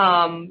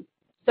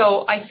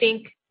 So I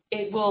think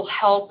it will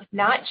help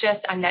not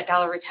just on net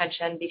dollar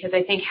retention, because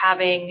I think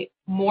having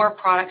more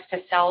products to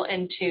sell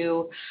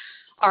into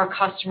our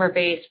customer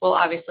base will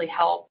obviously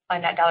help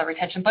on net dollar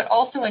retention, but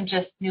also in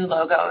just new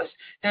logos.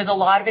 There's a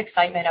lot of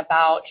excitement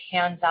about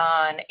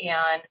hands-on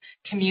and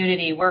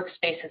community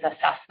workspaces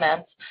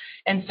assessments.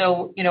 And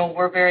so, you know,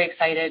 we're very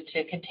excited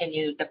to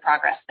continue the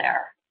progress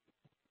there.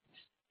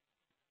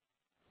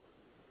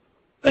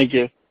 Thank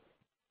you.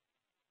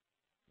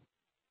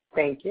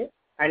 Thank you.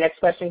 Our next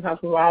question comes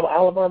from Rob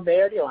Oliver of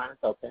Baird. Your line is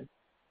open.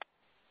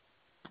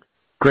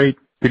 Great.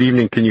 Good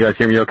evening. Can you guys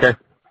hear me okay?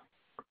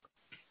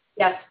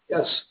 Yes.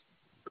 Yes.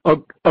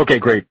 Oh, okay,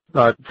 great.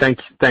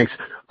 Thanks.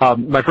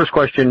 My first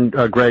question,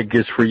 Greg,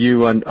 is for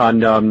you on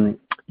the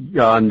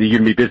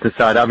Udemy Business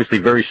side. Obviously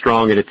very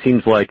strong, and it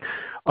seems like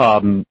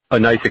a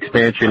nice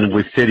expansion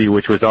with Citi,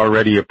 which was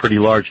already a pretty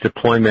large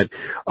deployment.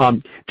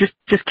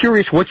 Just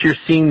curious what you're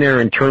seeing there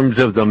in terms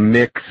of the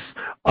mix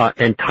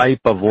and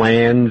type of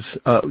lands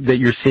that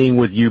you're seeing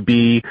with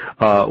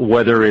UB,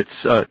 whether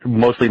it's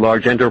mostly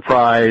large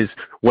enterprise,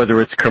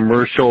 whether it's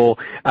commercial.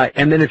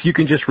 And then if you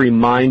can just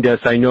remind us,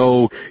 I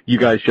know you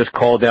guys just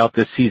called out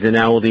the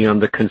seasonality on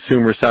the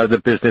consumer side of the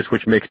business,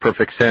 which makes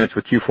perfect sense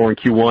with Q4 and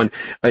Q1.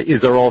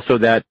 Is there also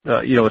that,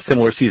 a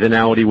similar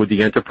seasonality with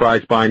the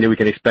enterprise buying that we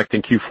can expect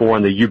in Q4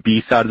 on the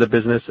UB side of the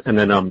business? And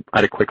then I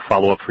had a quick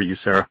follow-up for you,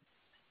 Sarah.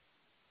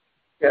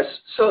 Yes.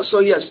 So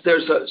yes,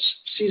 there's a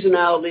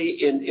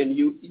seasonality in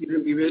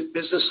Udemy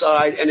Business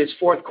side, and it's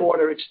fourth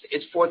quarter.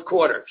 It's fourth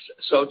quarter.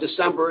 So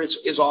December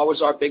is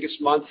always our biggest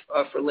month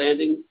for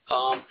landing.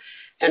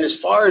 And as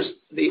far as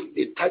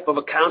the type of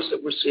accounts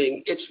that we're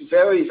seeing, it's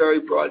very, very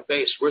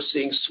broad-based. We're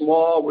seeing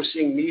small, we're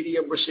seeing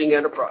medium, we're seeing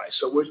enterprise.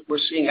 So we're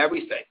seeing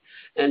everything.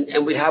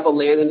 And we have a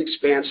land and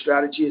expand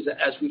strategy,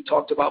 as we've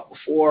talked about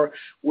before.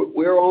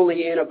 We're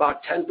only in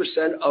about 10%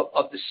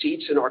 of the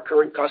seats in our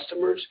current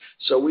customers,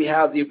 so we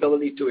have the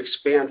ability to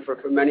expand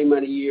for many,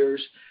 many years.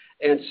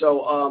 And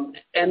so,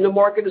 and the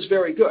market is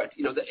very good.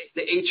 You know, the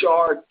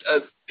HR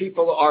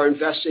people are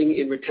investing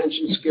in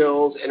retention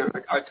skills and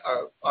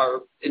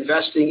are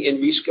investing in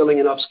reskilling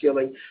and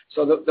upskilling.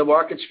 So the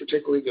market's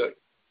particularly good.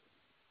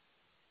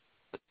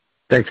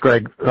 Thanks,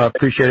 Greg.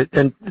 Appreciate it.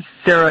 And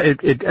Sarah,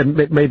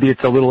 maybe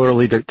it's a little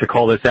early to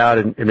call this out,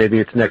 and maybe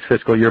it's next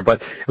fiscal year,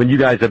 but when you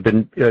guys have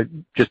been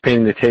just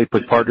painting the tape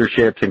with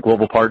partnerships and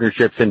global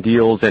partnerships and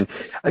deals, and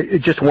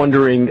just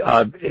wondering,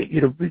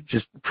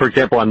 just for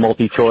example, on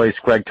MultiChoice,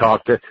 Greg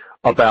talked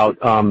about,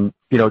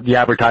 the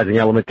advertising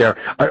element there.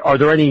 Are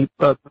there any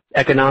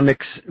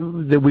economics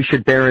that we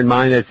should bear in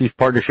mind as these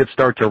partnerships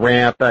start to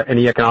ramp?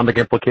 Any economic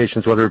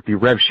implications, whether it be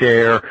rev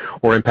share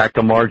or impact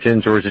on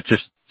margins, or is it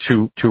just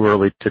too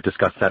early to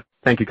discuss that?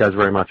 Thank you guys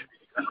very much.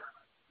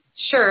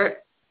 Sure.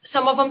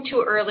 Some of them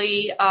too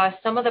early.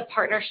 Some of the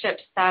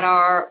partnerships that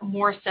are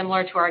more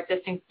similar to our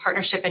existing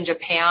partnership in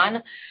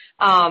Japan,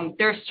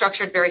 they're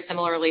structured very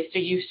similarly, so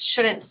you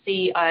shouldn't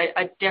see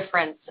a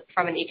difference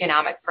from an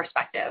economic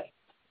perspective.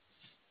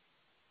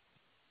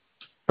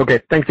 Okay.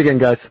 Thanks again,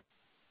 guys.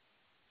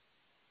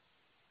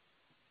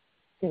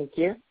 Thank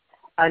you.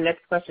 Our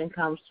next question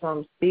comes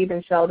from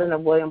Stephen Sheldon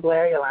of William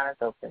Blair. Your line is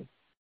open.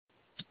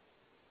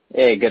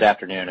 Hey, good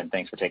afternoon, and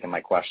thanks for taking my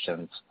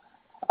questions.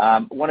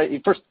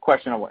 First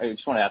question, I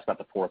just want to ask about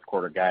the fourth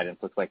quarter guidance.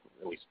 Looks like,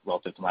 at least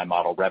relative to my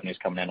model, revenue's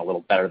coming in a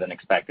little better than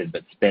expected,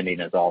 but spending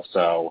is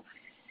also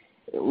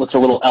looks a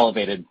little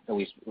elevated, at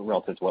least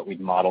relative to what we'd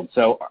modeled.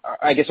 So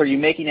I guess, are you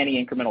making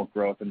any incremental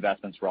growth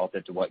investments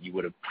relative to what you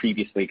would have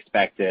previously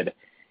expected?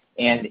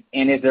 And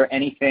is there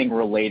anything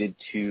related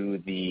to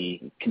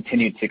the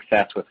continued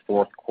success with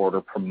fourth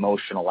quarter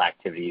promotional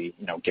activity,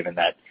 given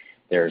that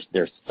there's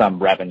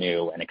some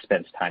revenue and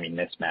expense timing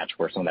mismatch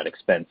where some of that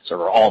expense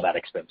or all that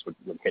expense would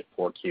hit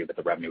 4Q, but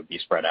the revenue would be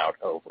spread out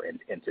over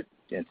into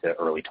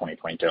early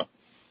 2022.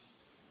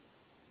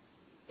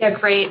 Yeah,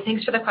 great.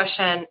 Thanks for the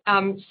question.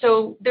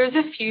 So there's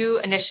a few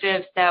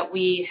initiatives that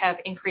we have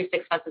increased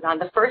expenses on.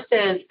 The first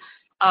is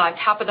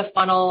top of the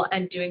funnel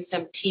and doing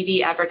some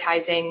TV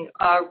advertising,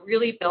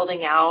 really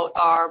building out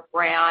our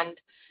brand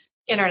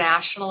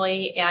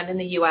internationally and in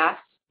the U.S.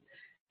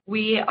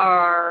 We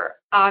are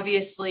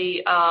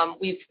obviously,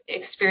 we've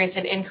experienced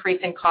an increase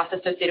in costs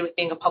associated with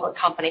being a public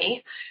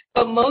company,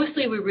 but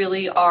mostly we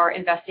really are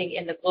investing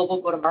in the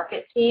global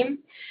go-to-market team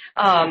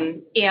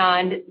and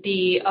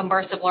the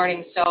immersive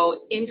learning.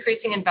 So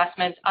increasing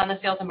investments on the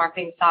sales and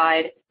marketing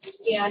side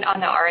and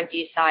on the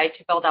R&D side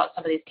to build out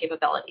some of these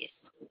capabilities.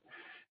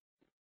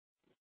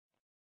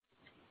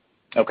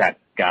 Okay,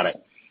 got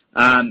it.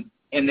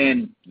 And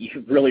then you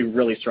have really,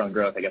 really strong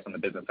growth, I guess, on the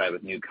business side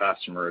with new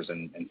customers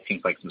and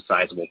seems like some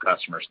sizable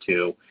customers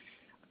too.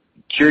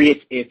 Curious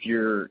if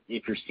you're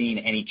seeing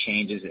any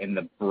changes in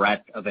the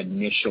breadth of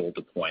initial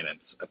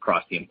deployments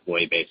across the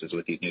employee bases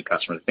with these new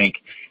customers. I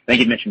think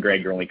you mentioned,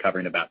 Greg, you're only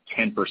covering about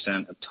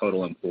 10% of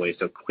total employees,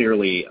 so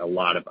clearly a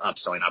lot of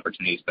upselling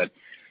opportunities. But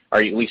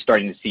are you at least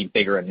starting to see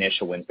bigger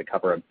initial wins that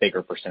cover a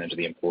bigger percentage of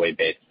the employee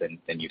base than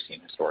you've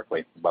seen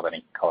historically? Love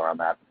any color on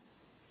that.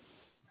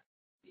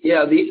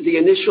 Yeah, the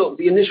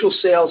initial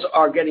sales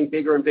are getting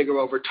bigger and bigger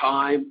over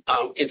time.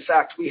 In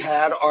fact, we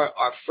had our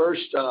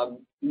first $1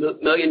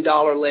 million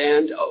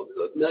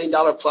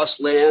plus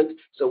land.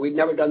 So we've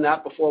never done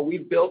that before.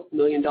 We've built $1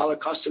 million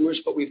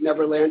customers, but we've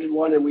never landed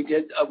one, and we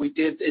did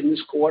in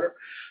this quarter.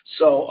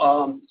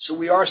 So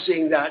we are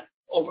seeing that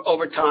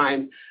over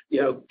time,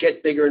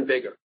 get bigger and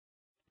bigger.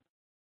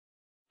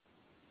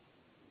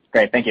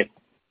 Great, thank you.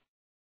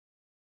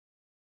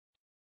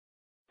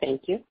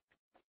 Thank you.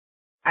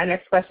 Our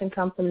next question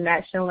comes from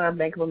Nat Schindler of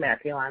Bank of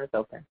America. Your line is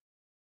open.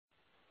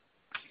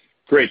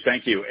 Great,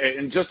 thank you.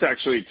 And just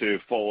actually to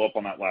follow up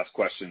on that last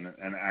question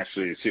and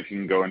actually see if you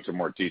can go into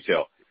more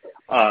detail,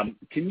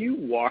 can you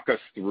walk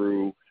us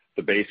through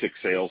the basic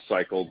sales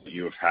cycle that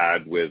you have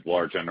had with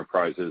large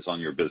enterprises on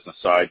your business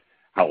side,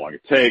 how long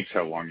it takes,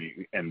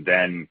 and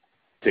then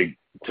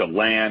to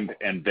land,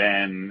 and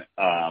then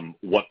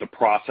what the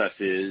process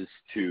is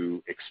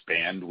to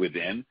expand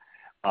within,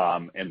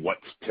 and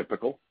what's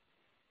typical?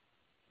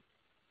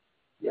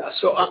 Yeah.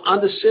 So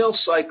on the sales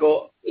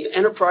cycle,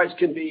 enterprise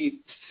can be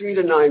 3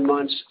 to 9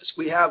 months.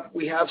 We have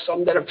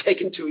some that have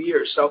taken 2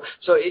 years. So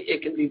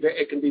it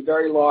can be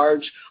very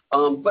large.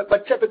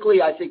 But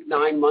typically, I think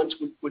 9 months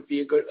would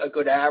be a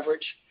good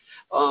average.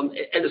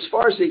 And as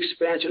far as the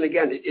expansion,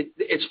 again,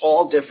 it's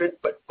all different.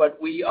 But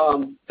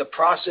the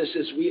process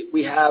is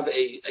we have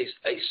a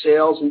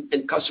sales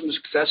and customer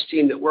success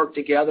team that work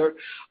together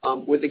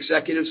with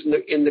executives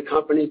in the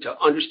company to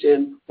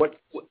understand what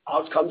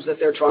outcomes that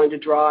they're trying to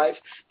drive,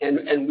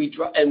 and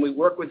we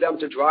work with them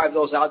to drive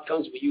those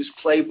outcomes. We use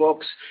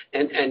playbooks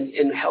and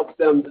help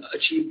them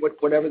achieve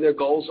whatever their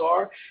goals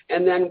are,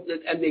 and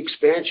the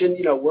expansion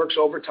works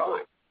over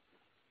time.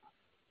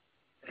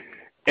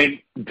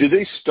 And do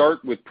they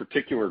start with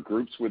particular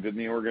groups within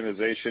the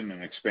organization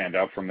and expand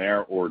out from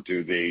there, or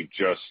do they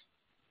just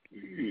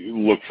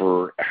look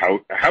for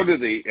how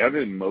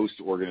do most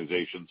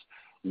organizations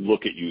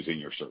look at using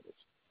your service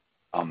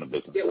on the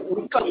business? Yeah,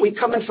 we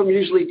come in from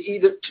usually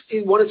either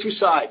one or two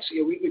sides.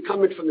 We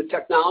come in from the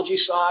technology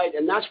side,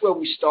 and that's where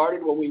we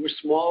started when we were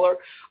smaller.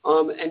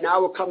 And now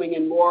we're coming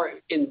in more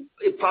in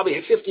probably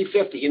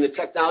 50-50 in the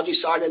technology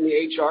side and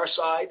the HR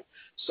side.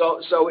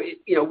 So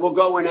we'll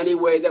go in any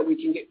way that we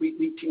can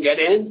get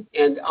in,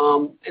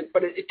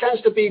 but it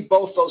tends to be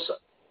both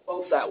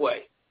that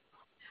way.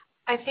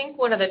 I think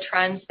one of the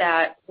trends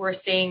that we're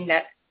seeing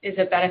that is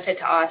a benefit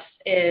to us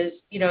is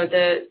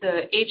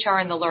the HR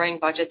and the learning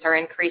budgets are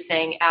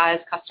increasing as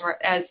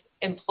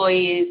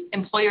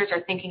employers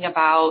are thinking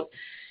about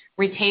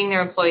retaining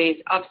their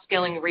employees,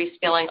 upskilling,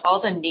 reskilling,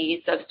 all the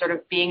needs of sort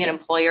of being an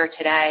employer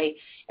today.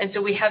 And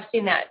so we have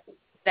seen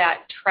that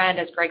trend,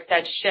 as Greg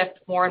said, shift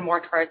more and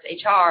more towards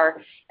HR,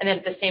 and then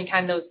at the same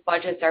time, those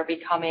budgets are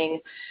becoming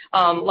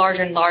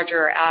larger and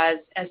larger as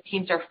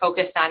teams are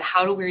focused on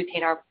how do we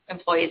retain our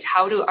employees,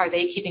 are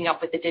they keeping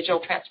up with the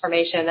digital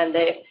transformation and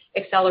the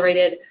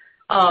accelerated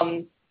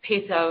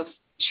pace of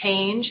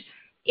change,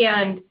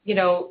 and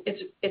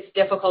it's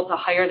difficult to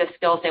hire the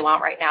skills they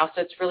want right now,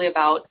 so it's really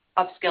about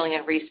upskilling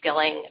and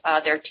reskilling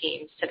their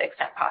teams to the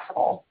extent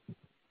possible.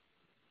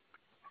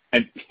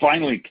 And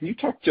finally, can you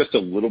talk just a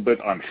little bit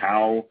on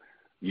how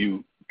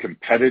you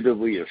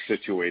competitively are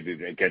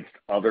situated against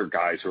other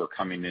guys who are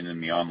coming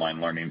in the online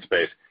learning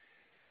space?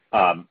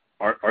 Are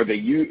they,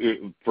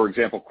 for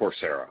example,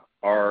 Coursera?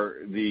 Are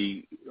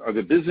the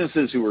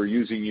businesses who are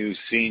using you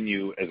seeing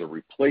you as a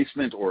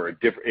replacement or a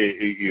different,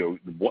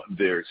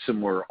 their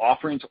similar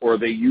offerings, or are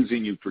they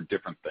using you for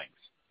different things?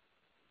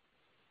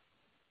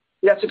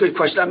 Yeah, that's a good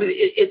question. I mean,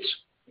 it's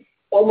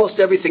almost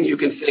everything you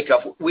can think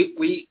of.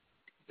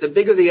 The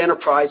bigger the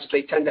enterprise,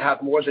 they tend to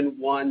have more than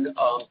one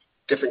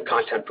different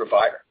content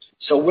provider.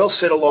 So we'll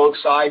sit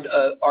alongside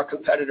our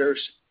competitors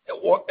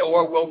or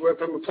we'll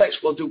rip and replace.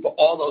 We'll do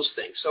all those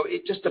things. So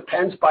it just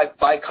depends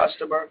by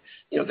customer.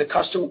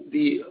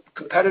 The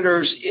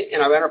competitors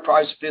in our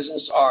enterprise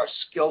business are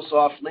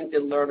Skillsoft,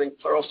 LinkedIn Learning,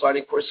 Pluralsight,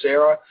 and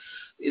Coursera.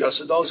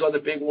 So those are the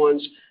big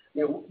ones.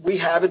 We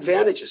have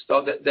advantages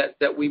though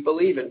that we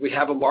believe in. We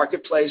have a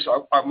marketplace.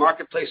 Our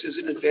marketplace is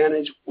an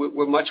advantage.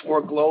 We're much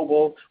more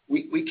global.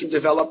 We can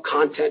develop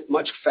content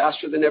much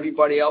faster than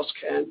everybody else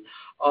can.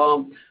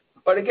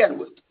 But again,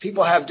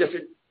 people have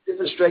different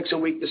strengths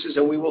and weaknesses,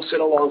 and we will sit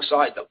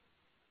alongside them.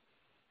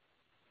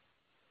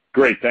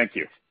 Great, thank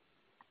you.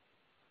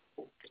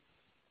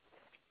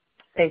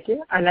 Thank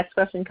you. Our next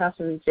question comes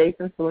from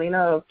Jason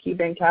Celino of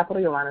KeyBanc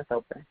Capital. Your line is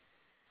open.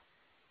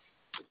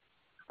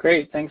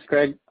 Great. Thanks,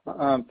 Greg.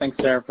 Thanks,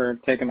 Sarah, for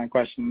taking my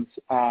questions.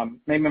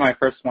 Maybe my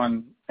first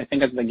one, I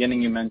think at the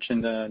beginning you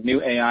mentioned a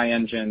new AI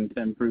engine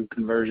to improve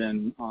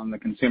conversion on the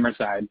consumer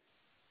side.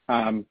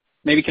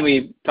 Maybe can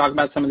we talk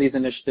about some of these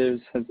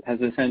initiatives? Has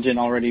this engine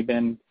already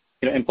been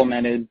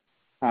implemented?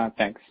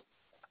 Thanks.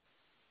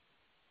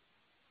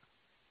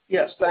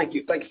 Yes, thank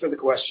you. Thank you for the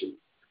question.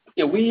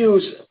 We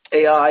use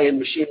AI and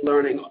machine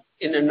learning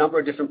in a number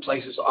of different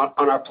places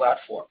on our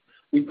platform.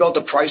 We've built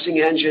a pricing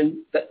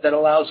engine that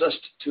allows us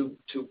to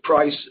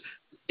price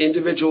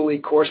individually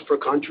course per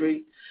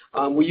country.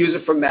 We use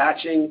it for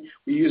matching.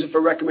 We use it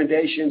for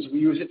recommendations. We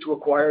use it to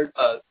acquire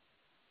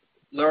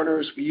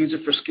learners. We use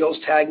it for skills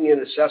tagging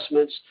and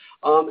assessments.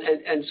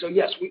 And so,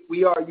 yes,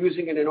 we are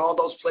using it in all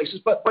those places,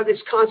 but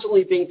it's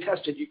constantly being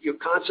tested. You're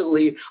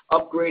constantly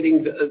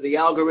upgrading the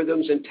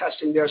algorithms and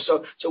testing there.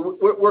 So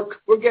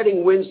we're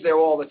getting wins there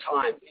all the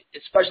time,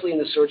 especially in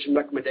the search and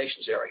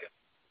recommendations area.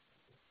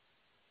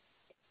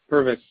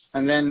 Perfect.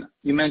 And then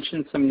you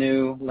mentioned some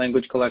new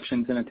language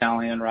collections in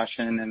Italian,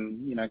 Russian,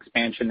 and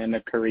expansion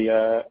into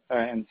Korea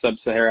and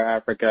Sub-Saharan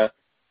Africa.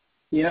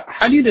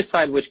 How do you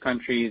decide which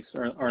countries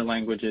or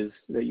languages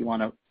that you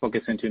want to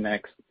focus into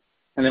next?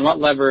 And then what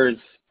levers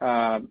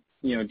do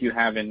you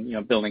have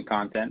in building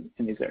content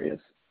in these areas?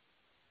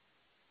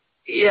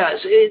 Yes,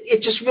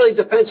 it just really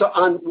depends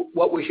on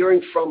what we're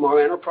hearing from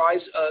our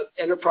enterprises,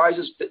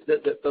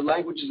 the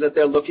languages that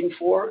they're looking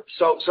for.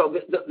 So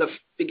the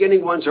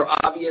beginning ones are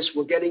obvious.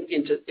 We're getting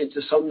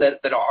into some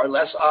that are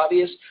less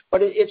obvious,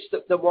 but it's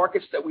the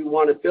markets that we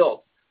want to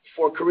build.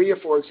 For Korea,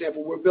 for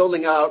example, we're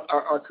building out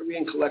our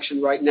Korean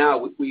collection right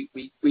now. We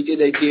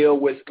did a deal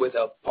with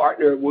a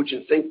partner,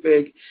 Woojin Think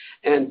Big,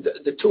 and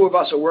the two of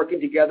us are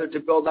working together to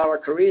build out our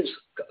Korean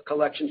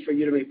collection for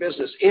Udemy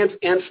Business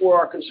and for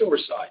our consumer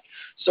side.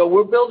 So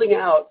we're building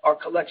out our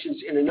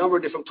collections in a number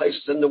of different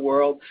places in the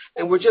world,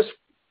 and we're just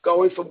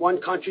going from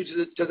one country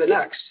to the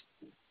next.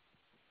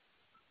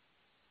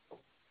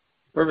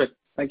 Perfect.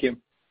 Thank you.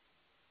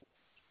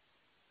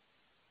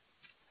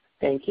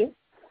 Thank you.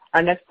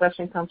 Our next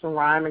question comes from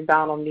Ryan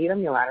McDonald,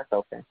 Needham. Your line is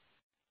open.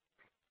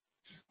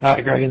 Hi,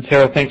 Greg and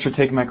Sarah. Thanks for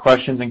taking my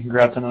questions and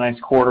congrats on a nice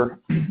quarter.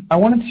 I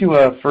wanted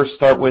to first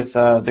start with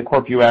the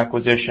CorpU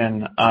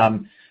acquisition.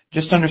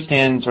 Just to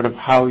understand sort of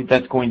how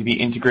that's going to be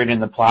integrated in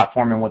the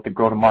platform and what the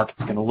go-to-market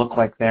is going to look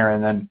like there.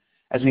 And then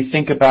as we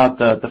think about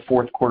the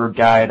fourth quarter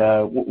guide,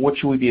 what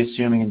should we be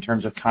assuming in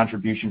terms of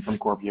contribution from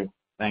CorpU?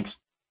 Thanks.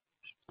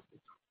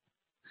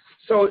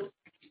 So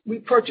we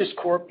purchased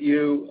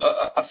CorpU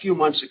a few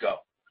months ago.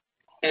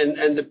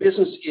 And the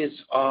business is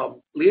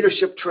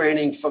leadership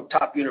training from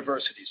top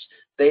universities.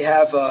 We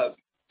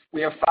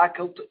have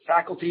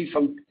faculty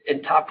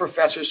and top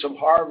professors from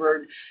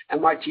Harvard,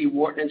 MIT,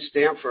 Wharton, and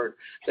Stanford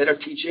that are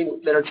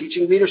teaching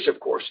leadership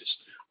courses.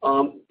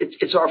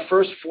 It's our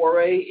first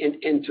foray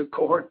into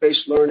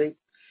cohort-based learning,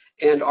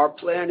 and our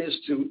plan is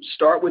to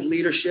start with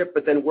leadership,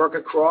 but then work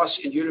across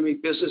in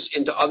Udemy Business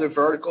into other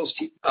verticals,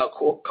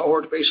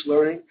 cohort-based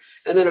learning,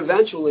 and then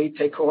eventually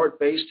take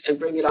cohort-based and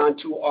bring it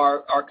onto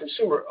our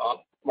consumer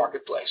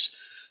marketplace.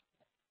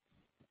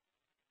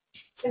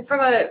 And from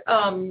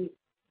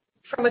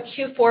a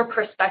Q4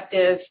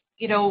 perspective,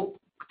 the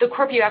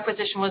CorpU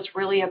acquisition was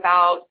really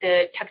about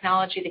the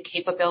technology, the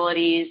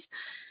capabilities,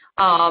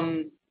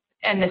 and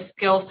the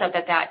skill set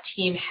that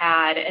team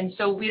had. And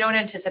so we don't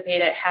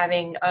anticipate it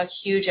having a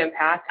huge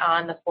impact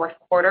on the fourth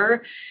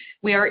quarter.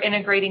 We are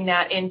integrating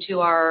that into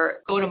our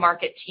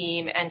go-to-market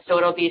team, and so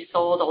it'll be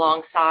sold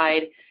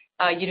alongside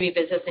Udemy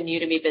Business and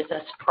Udemy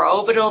Business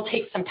Pro, but it'll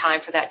take some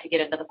time for that to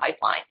get into the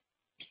pipeline.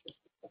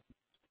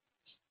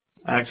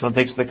 Excellent.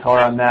 Thanks for the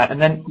color on that.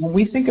 And then when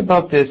we think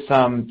about this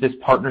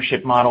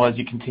partnership model as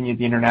you continue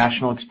the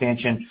international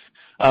expansion,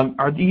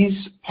 are these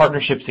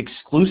partnerships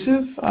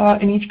exclusive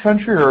in each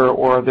country,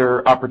 or are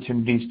there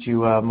opportunities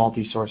to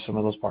multi-source some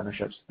of those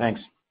partnerships? Thanks.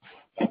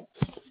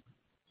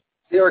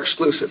 They're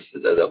exclusive.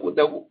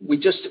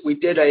 We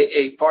did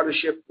a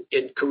partnership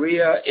in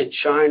Korea, in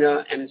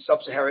China, and in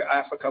Sub-Saharan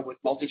Africa with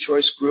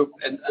MultiChoice Group,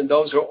 and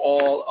those are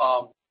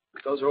all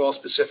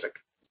specific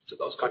to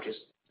those countries.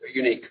 They're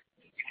unique.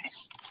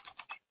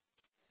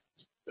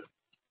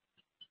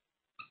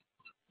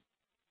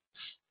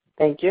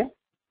 Thank you.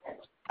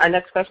 Our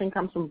next question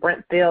comes from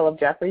Brent Thill of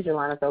Jefferies. Your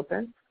line is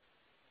open.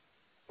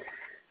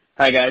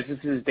 Hi, guys. This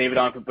is David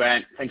on for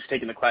Brent. Thanks for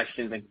taking the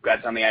questions and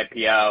congrats on the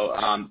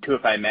IPO. Two,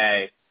 if I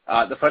may.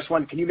 The first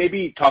one, can you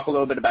maybe talk a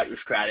little bit about your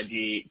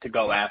strategy to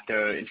go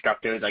after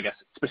instructors, I guess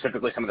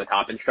specifically some of the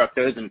top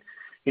instructors, and,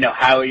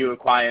 how are you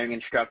acquiring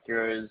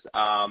instructors?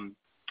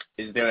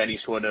 Is there any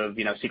sort of,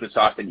 secret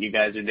sauce that you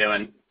guys are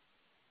doing?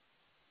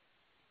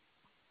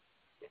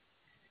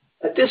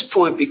 At this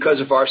point, because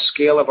of our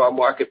scale of our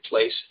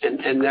marketplace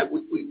and that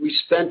we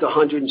spent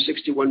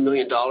 $161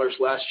 million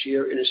last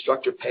year in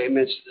instructor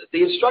payments,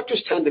 the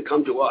instructors tend to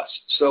come to us.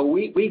 So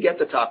we get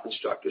the top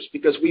instructors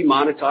because we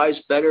monetize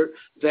better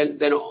than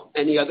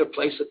any other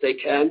place that they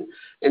can.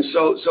 And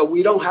so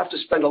we don't have to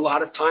spend a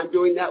lot of time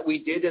doing that. We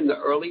did in the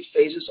early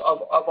phases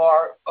of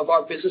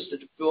our business to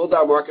build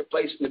our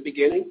marketplace in the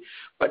beginning,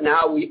 but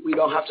now we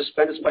don't have to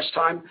spend as much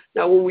time.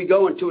 Now, when we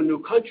go into a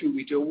new country,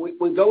 we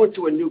go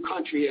into a new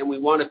country and we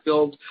want to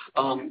build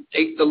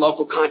the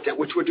local content,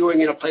 which we're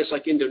doing in a place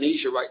like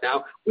Indonesia right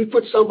now. We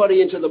put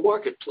somebody into the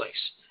marketplace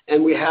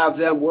and we have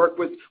them work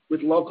with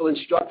local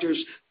instructors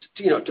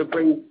to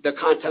bring the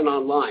content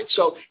online.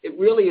 So it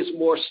really is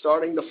more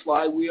starting the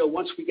flywheel.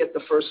 Once we get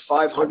the first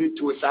 500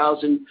 to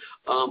 1,000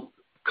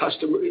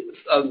 customer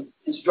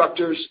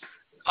instructors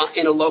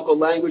in a local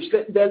language,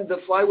 then the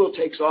flywheel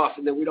takes off,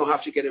 and then we don't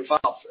have to get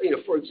involved.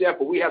 For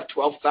example, we have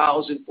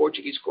 12,000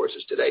 Portuguese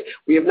courses today.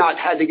 We have not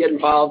had to get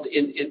involved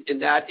in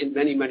that in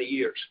many, many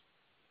years.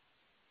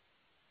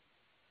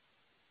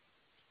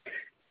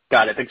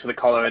 Got it. Thanks for the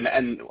color.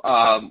 And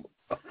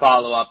a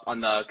follow-up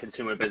on the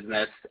consumer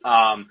business.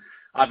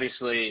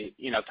 Obviously,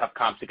 tough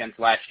comps against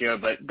last year,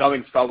 but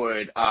going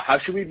forward, how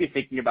should we be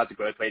thinking about the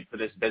growth rate for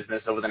this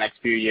business over the next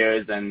few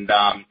years? And,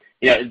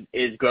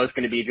 is growth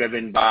going to be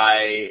driven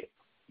by,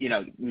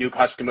 new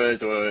customers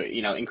or,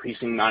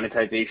 increasing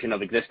monetization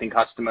of existing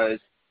customers?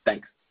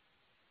 Thanks.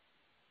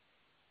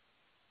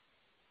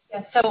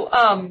 Yeah. So,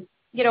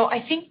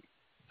 I think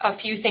a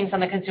few things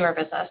on the consumer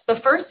business. The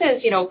first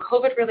is,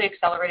 COVID really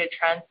accelerated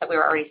trends that we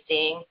were already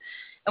seeing.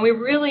 And we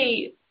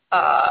really,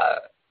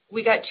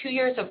 we got 2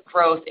 years of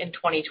growth in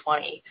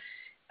 2020.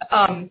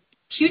 Q3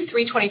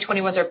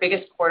 2020 was our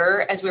biggest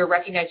quarter as we were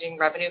recognizing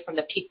revenue from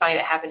the peak buying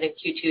that happened in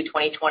Q2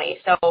 2020.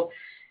 So,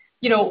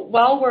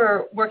 while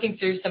we're working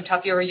through some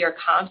tough year-over-year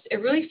comps, it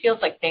really feels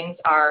like things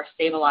are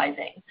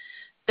stabilizing.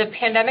 The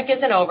pandemic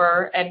isn't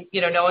over, and,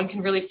 no one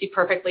can really see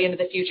perfectly into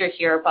the future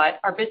here, but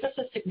our business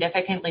is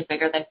significantly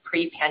bigger than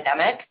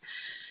pre-pandemic.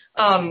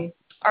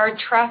 Our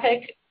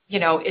traffic,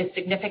 is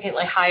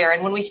significantly higher.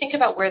 And when we think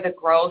about where the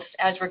growth,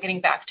 as we're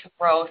getting back to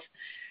growth,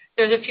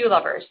 there's a few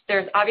levers.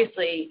 There's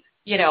obviously,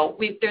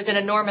 there's an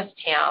enormous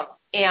TAM.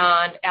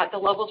 And at the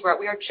levels where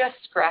we are just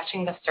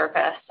scratching the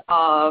surface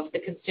of the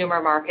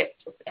consumer market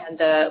and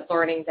the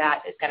learning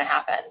that is going to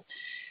happen.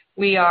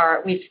 We've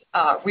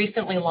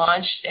recently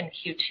launched in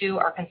Q2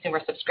 our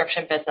consumer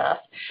subscription business.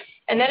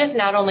 And that is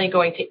not only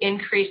going to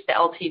increase the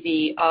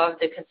LTV of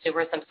the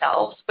consumers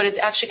themselves, but it's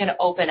actually going to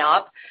open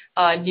up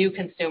new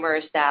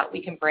consumers that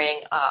we can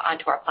bring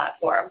onto our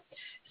platform.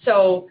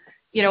 So,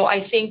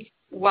 I think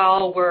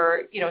while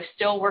we're,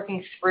 still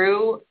working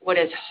through what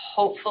is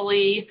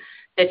hopefully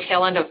the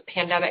tail end of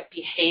pandemic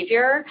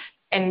behavior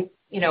and,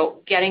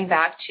 getting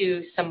back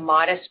to some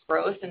modest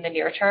growth in the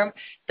near term,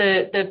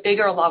 the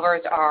bigger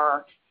levers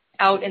are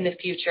out in the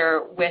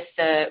future with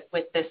the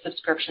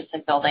subscriptions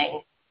and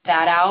building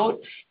that out,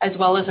 as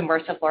well as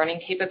immersive learning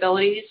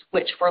capabilities,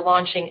 which we're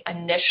launching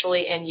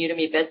initially in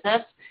Udemy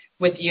Business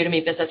with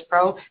Udemy Business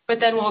Pro, but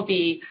then we'll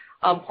be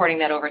porting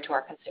that over to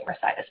our consumer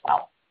side as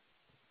well.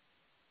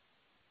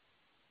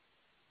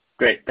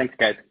 Great. Thanks,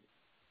 guys.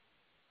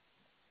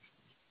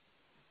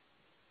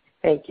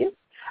 Thank you.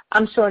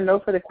 I'm showing no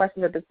further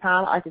questions at this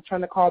time. I'd like to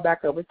turn the call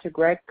back over to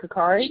Greg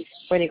Coccari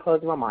for any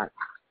closing remarks.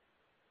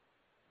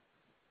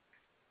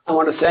 I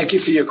want to thank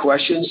you for your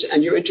questions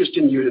and your interest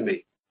in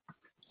Udemy.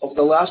 Over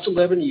the last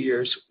 11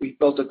 years, we've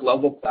built a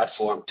global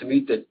platform to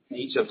meet the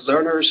needs of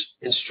learners,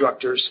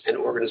 instructors, and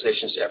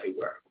organizations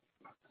everywhere.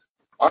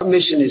 Our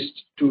mission is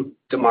to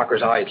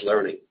democratize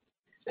learning,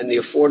 and the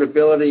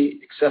affordability,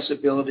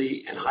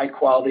 accessibility, and high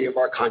quality of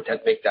our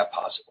content make that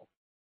possible.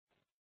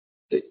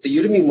 The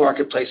Udemy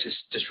marketplace is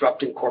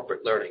disrupting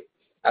corporate learning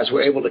as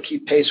we're able to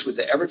keep pace with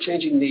the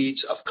ever-changing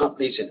needs of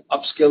companies in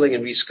upskilling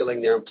and reskilling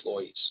their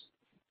employees.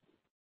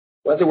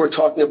 Whether we're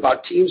talking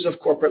about teams of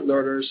corporate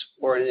learners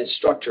or an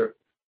instructor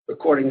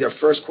recording their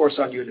first course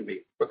on Udemy,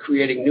 we're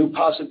creating new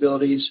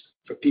possibilities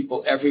for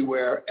people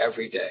everywhere,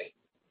 every day.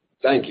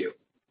 Thank you.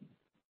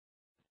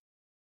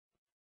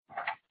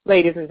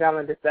 Ladies and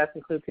gentlemen, this does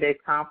conclude today's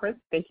conference.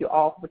 Thank you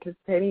all for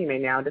participating. You may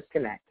now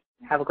disconnect.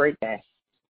 Have a great day.